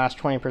having the last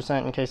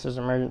 20% in case there's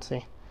an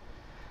emergency.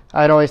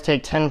 I'd always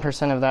take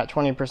 10% of that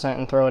 20%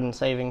 and throw it in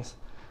savings.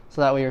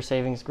 So that way your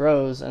savings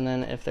grows, and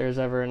then if there's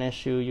ever an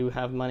issue, you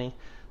have money.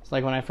 It's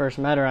like when I first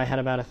met her, I had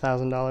about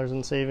 $1,000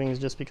 in savings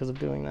just because of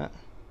doing that.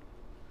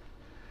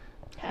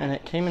 And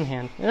it came in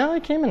handy. You know,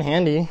 it came in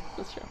handy.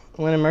 That's true.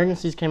 When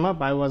emergencies came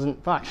up, I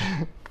wasn't fucked.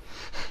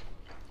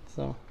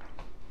 So.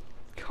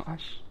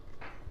 Gosh.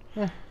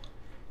 Yeah.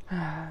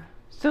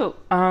 So,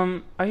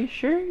 are you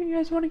sure you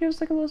guys want to give us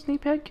like a little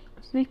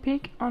sneak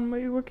peek on what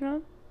you're working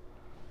on?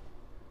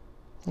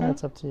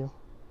 That's up to you.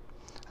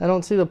 I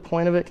don't see the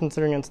point of it,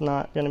 considering it's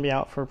not going to be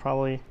out for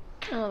probably...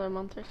 Another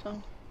month or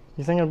so.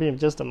 You think it'll be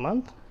just a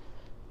month?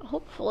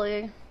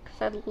 Hopefully,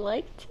 because I'd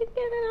like to get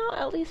it out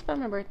at least by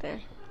my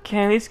birthday. Can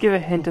I at least give a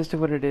hint as to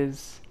what it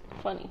is?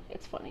 Funny.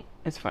 It's funny.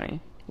 It's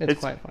funny.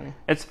 It's quite funny.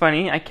 It's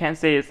funny. I can't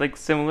say it's like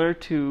similar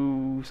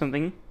to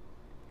something.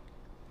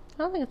 I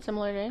don't think it's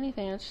similar to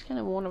anything. It's just kind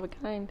of one of a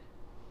kind.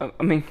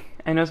 I mean,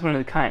 I know it's one of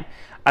the kind.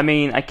 I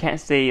mean, I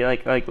can't say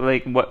like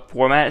what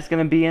format it's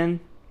gonna be in.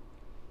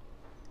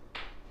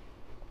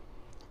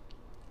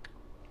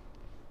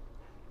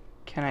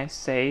 Can I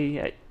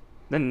say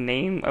the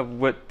name of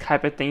what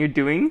type of thing you're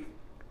doing?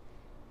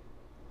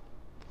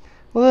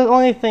 Well, the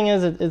only thing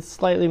is it's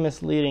slightly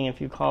misleading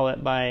if you call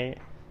it by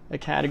a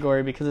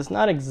category, because it's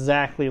not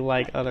exactly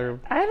like other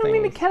I don't mean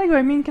a things. category.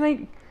 I mean, can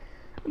I,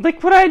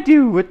 like what I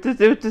do with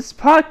this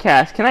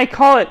podcast, can I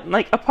call it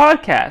like a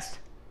podcast?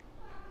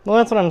 Well,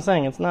 that's what I'm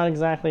saying. It's not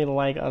exactly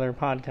like other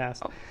podcasts.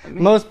 Oh, I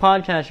mean, Most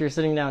podcasts, you're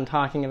sitting down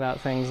talking about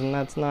things, and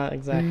that's not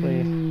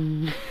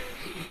exactly...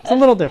 It's a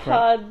little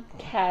different.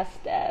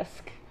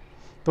 Podcast-esque.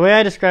 The way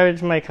I describe it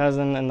to my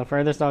cousin, and the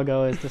furthest I'll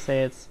go, is to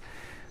say it's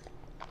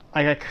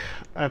like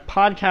a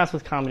podcast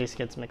with comedy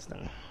skits mixed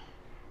in.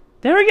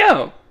 there we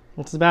go.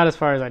 It's about as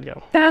far as I'd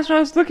go. That's what I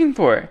was looking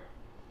for.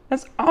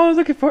 That's all I was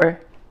looking for.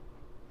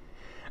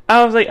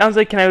 I was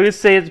like, can I at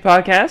least say it's a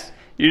podcast?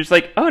 You're just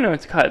like, oh no,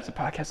 it's a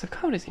podcast of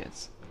comedy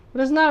skits.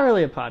 But it's not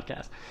really a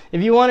podcast.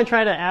 If you want to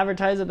try to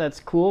advertise it, that's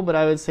cool, but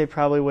I would say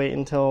probably wait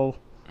until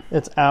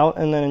it's out,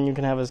 and then you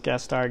can have us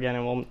guest star again,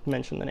 and we'll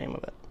mention the name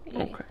of it.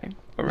 Okay.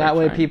 That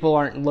way people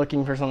aren't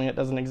looking for something that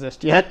doesn't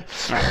exist yet.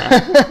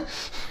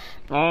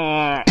 Oh,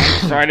 I'm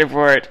excited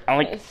for it.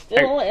 It's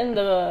still in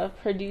the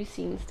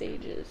producing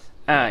stages.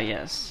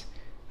 Yes.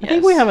 I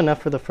think we have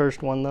enough for the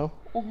first one, though.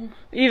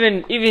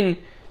 Even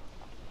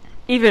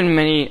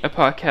many a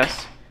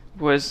podcast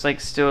was like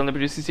still in the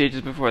producing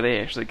stages before they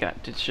actually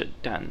got the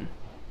shit done.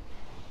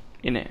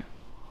 You know,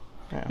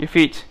 Yeah. your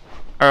feet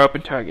are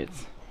open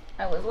targets.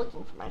 I was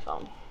looking for my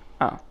phone.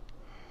 Oh,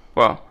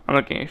 well, I'm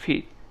looking at your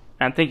feet.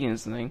 I'm thinking of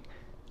something.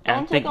 And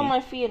I'm Don't take thinking, on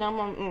my feet. I'm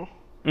on.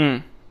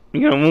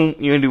 You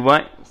gonna do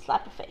what?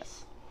 Slap your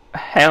face.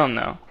 Hell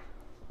no.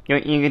 You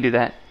gonna do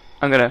that?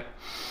 I'm gonna.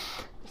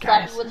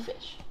 Slap Guys. you with a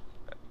fish.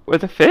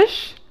 With a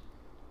fish?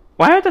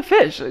 Why with a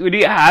fish? Do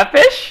you have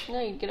fish?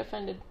 No, you get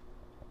offended.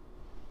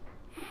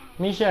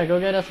 Misha, go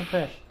get us a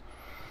fish.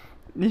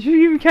 Did you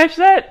even catch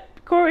that,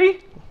 Corey?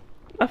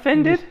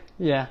 Offended?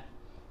 Yeah.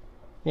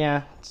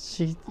 Yeah,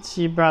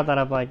 she brought that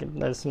up like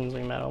as soon as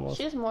we met almost.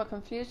 She's more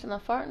confused than a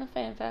fart in a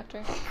fan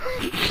factory.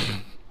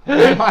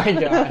 Oh my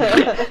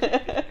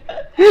god.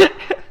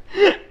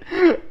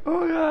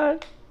 Oh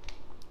god.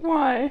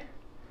 Why?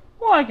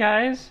 Why,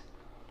 guys?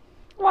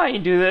 Why you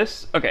do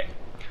this? Okay.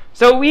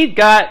 So we've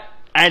got,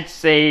 I'd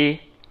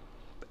say,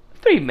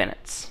 3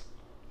 minutes.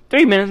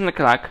 3 minutes on the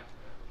clock.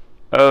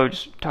 Oh,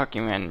 just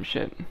talking random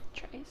shit.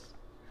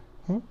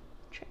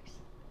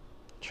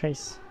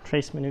 Trace.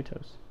 Trace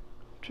minutos.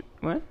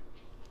 What?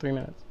 3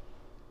 minutes.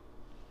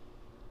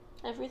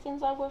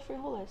 Everything's agua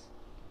frijoles.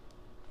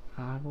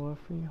 Agua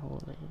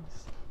frijoles.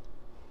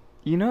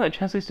 You know that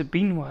translates to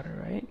bean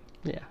water, right?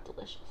 Yeah.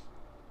 Delicious.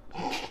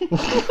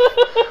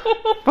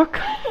 Fuck.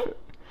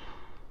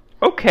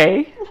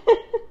 Okay.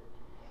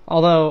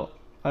 Although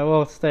I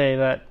will say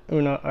that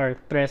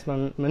tres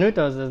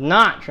minutos does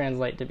not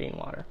translate to bean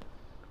water.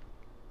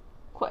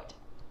 Quite.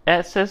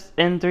 It says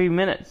in 3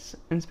 minutes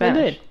in It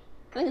Spanish. did.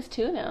 I think it's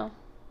 2 now.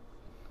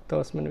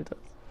 Dos minutos.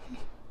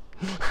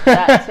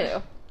 That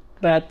too.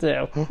 That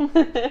too.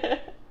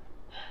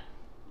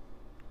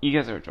 You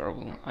guys are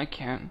adorable. I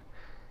can't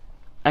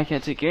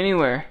take you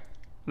anywhere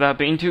without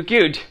being too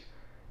cute.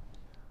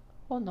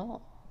 Oh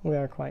no. We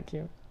are quite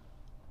cute.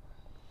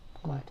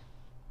 Quite.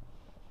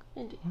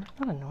 Indeed. What if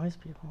that annoys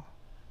people?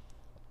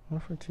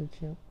 What if we're too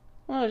cute?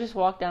 Oh, just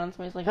walk down and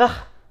somebody's like, ugh,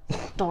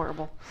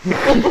 adorable.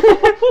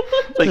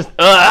 It's like,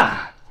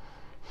 ugh!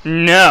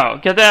 No!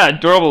 Get that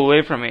adorable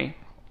away from me.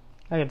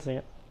 I can see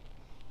it.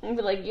 And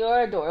be like,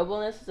 your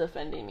adorableness is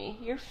offending me.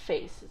 Your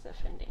face is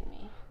offending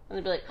me. And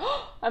they'd be like,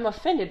 oh, I'm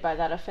offended by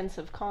that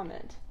offensive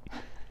comment.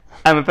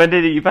 I'm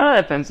offended that you found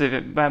it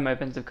offensive by my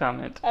offensive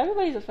comment.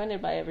 Everybody's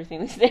offended by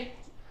everything these days.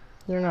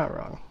 You're not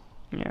wrong.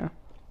 Yeah.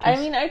 I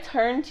mean, I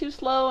turn too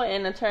slow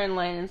in a turn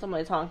lane and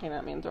somebody's honking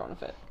at me and throwing a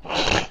fit.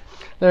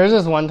 There was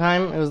this one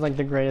time, it was like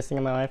the greatest thing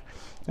in my life,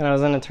 and I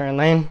was in a turn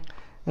lane,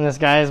 and this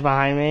guy is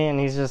behind me, and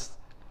he's just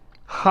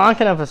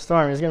honking up a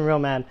storm. He's getting real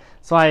mad.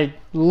 So I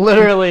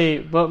literally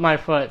put my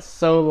foot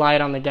so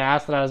light on the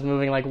gas that I was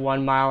moving like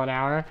 1 mile an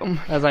hour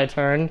as I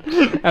turned.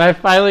 And I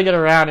finally get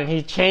around, and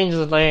he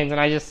changes lanes, and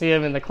I just see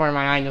him in the corner of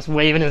my eye just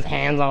waving his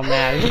hands all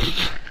mad as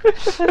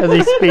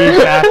he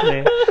speeds past me.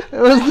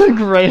 It was the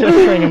greatest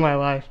thing in my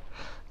life.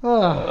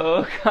 Oh.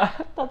 Oh,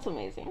 God. That's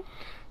amazing.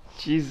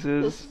 This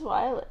Jesus. is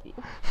why I love you.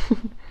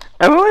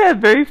 I've only had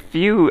very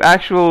few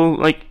actual,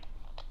 like,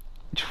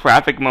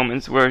 traffic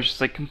moments where it's just,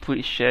 like,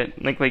 complete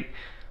shit. Like,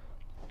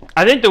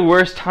 I think the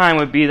worst time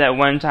would be that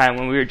one time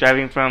when we were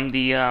driving from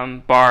the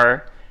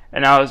bar,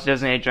 and I was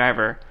designated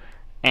driver,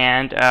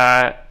 and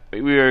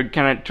we were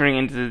kind of turning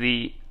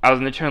into I was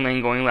in the turn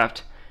lane going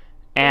left,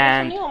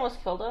 and You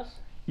almost killed us.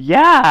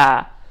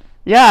 yeah,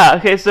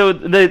 okay, so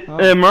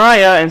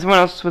Mariah and someone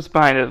else was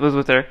behind it, was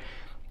with her.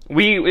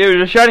 We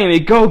were shouting at me,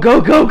 go, go,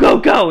 go, go,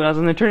 go, and I was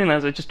in the turning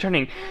lane, I was just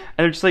turning,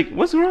 and they're just like,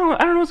 what's wrong?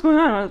 I don't know what's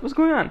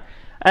going on,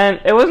 and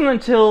it wasn't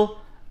until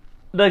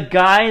the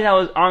guy that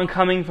was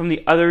oncoming from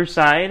the other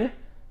side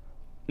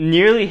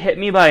nearly hit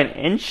me by an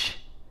inch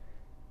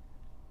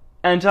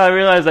until I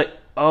realized, like,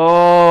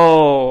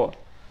 oh,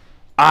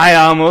 I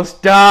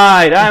almost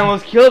died. I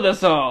almost killed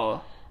us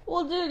all.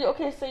 Well, dude,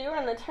 okay, so you're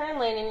in the turn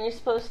lane and you're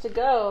supposed to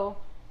go,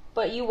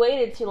 but you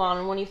waited too long,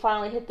 and when you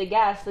finally hit the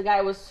gas, the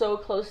guy was so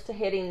close to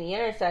hitting the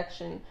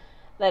intersection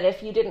that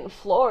if you didn't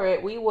floor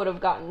it, we would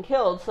have gotten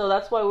killed. So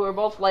that's why we were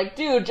both like,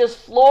 dude, just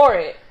floor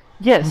it.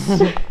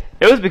 Yes.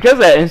 It was because of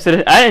that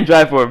incident. I didn't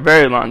drive for a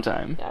very long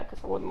time. Yeah,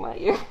 because I wouldn't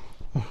let you.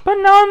 But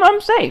now I'm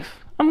safe.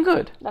 I'm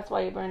good. That's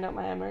why you burned out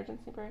my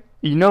emergency brake.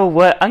 You know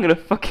what? I'm gonna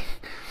fucking...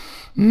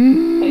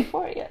 Pay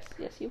for it, yes.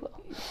 Yes, you will.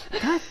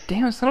 God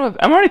damn, son of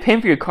a... I'm already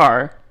paying for your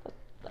car.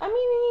 I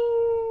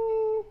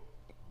mean...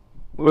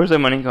 Where's that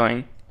money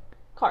going?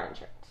 Car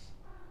insurance.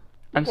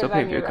 I'm still Because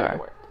paying for your your ride to car.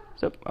 work.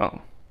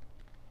 So,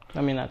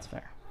 I mean, that's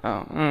fair.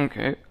 Oh,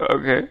 okay.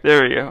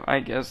 There we go.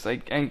 I guess I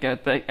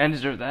get that. I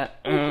deserve that.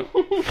 Oh,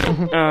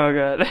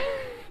 God.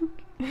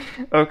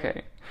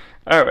 Okay.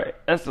 Alright,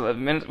 that's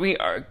 11 minutes. We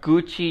are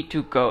Gucci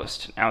to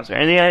Ghost. Now, is there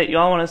anything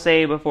y'all want to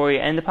say before we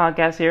end the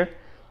podcast here?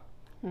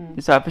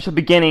 It's our official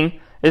beginning.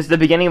 This is the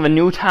beginning of a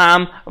new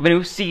time, of a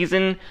new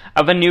season,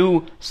 of a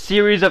new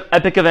series of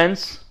epic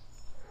events.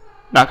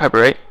 Not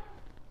copyright.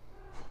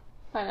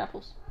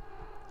 Pineapples.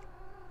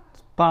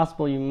 It's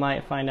possible you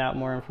might find out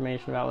more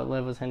information about what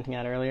Liv was hinting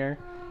at earlier.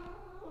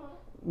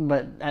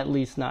 but at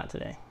least not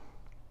today.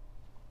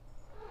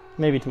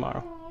 Maybe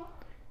tomorrow.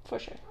 For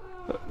sure.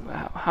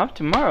 How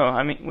tomorrow?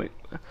 I mean, wait.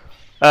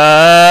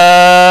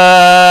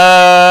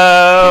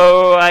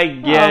 Oh, I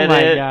get it. Oh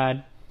my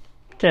god.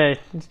 Okay,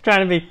 he's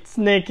trying to be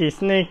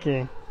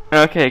sneaky.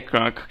 Okay,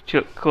 Kronk,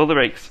 cool the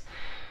brakes.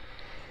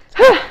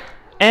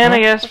 And I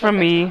guess from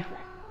me.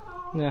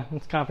 Yeah,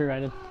 it's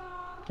copyrighted.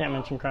 Can't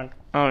mention Kronk.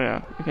 Oh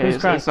yeah. Okay, Who's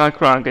Kronk? it's not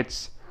Kronk.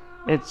 It's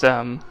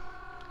Don't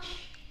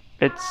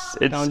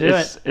do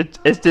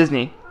it's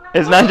Disney.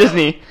 It's not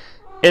Disney.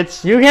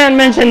 It's You can't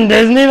mention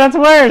Disney, that's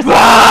worse!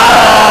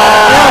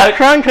 Yeah,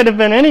 Kronk could have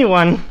been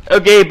anyone.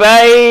 okay.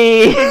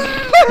 Bye.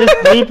 Just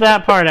bleep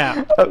that part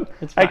out. Oh,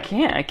 It's I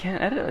fine.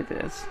 can't edit like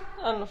this.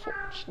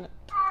 Unfortunate.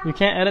 You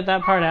can't edit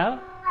that part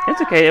out? It's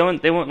okay.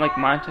 They won't like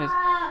monetize.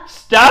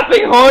 Stop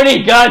being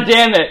horny. God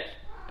damn it.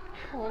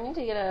 Well, we need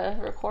to get a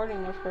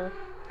recording of her.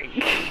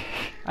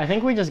 I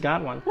think we just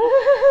got one.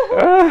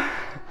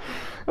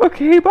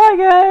 Okay. Bye,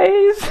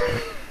 guys.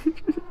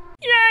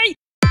 Yay.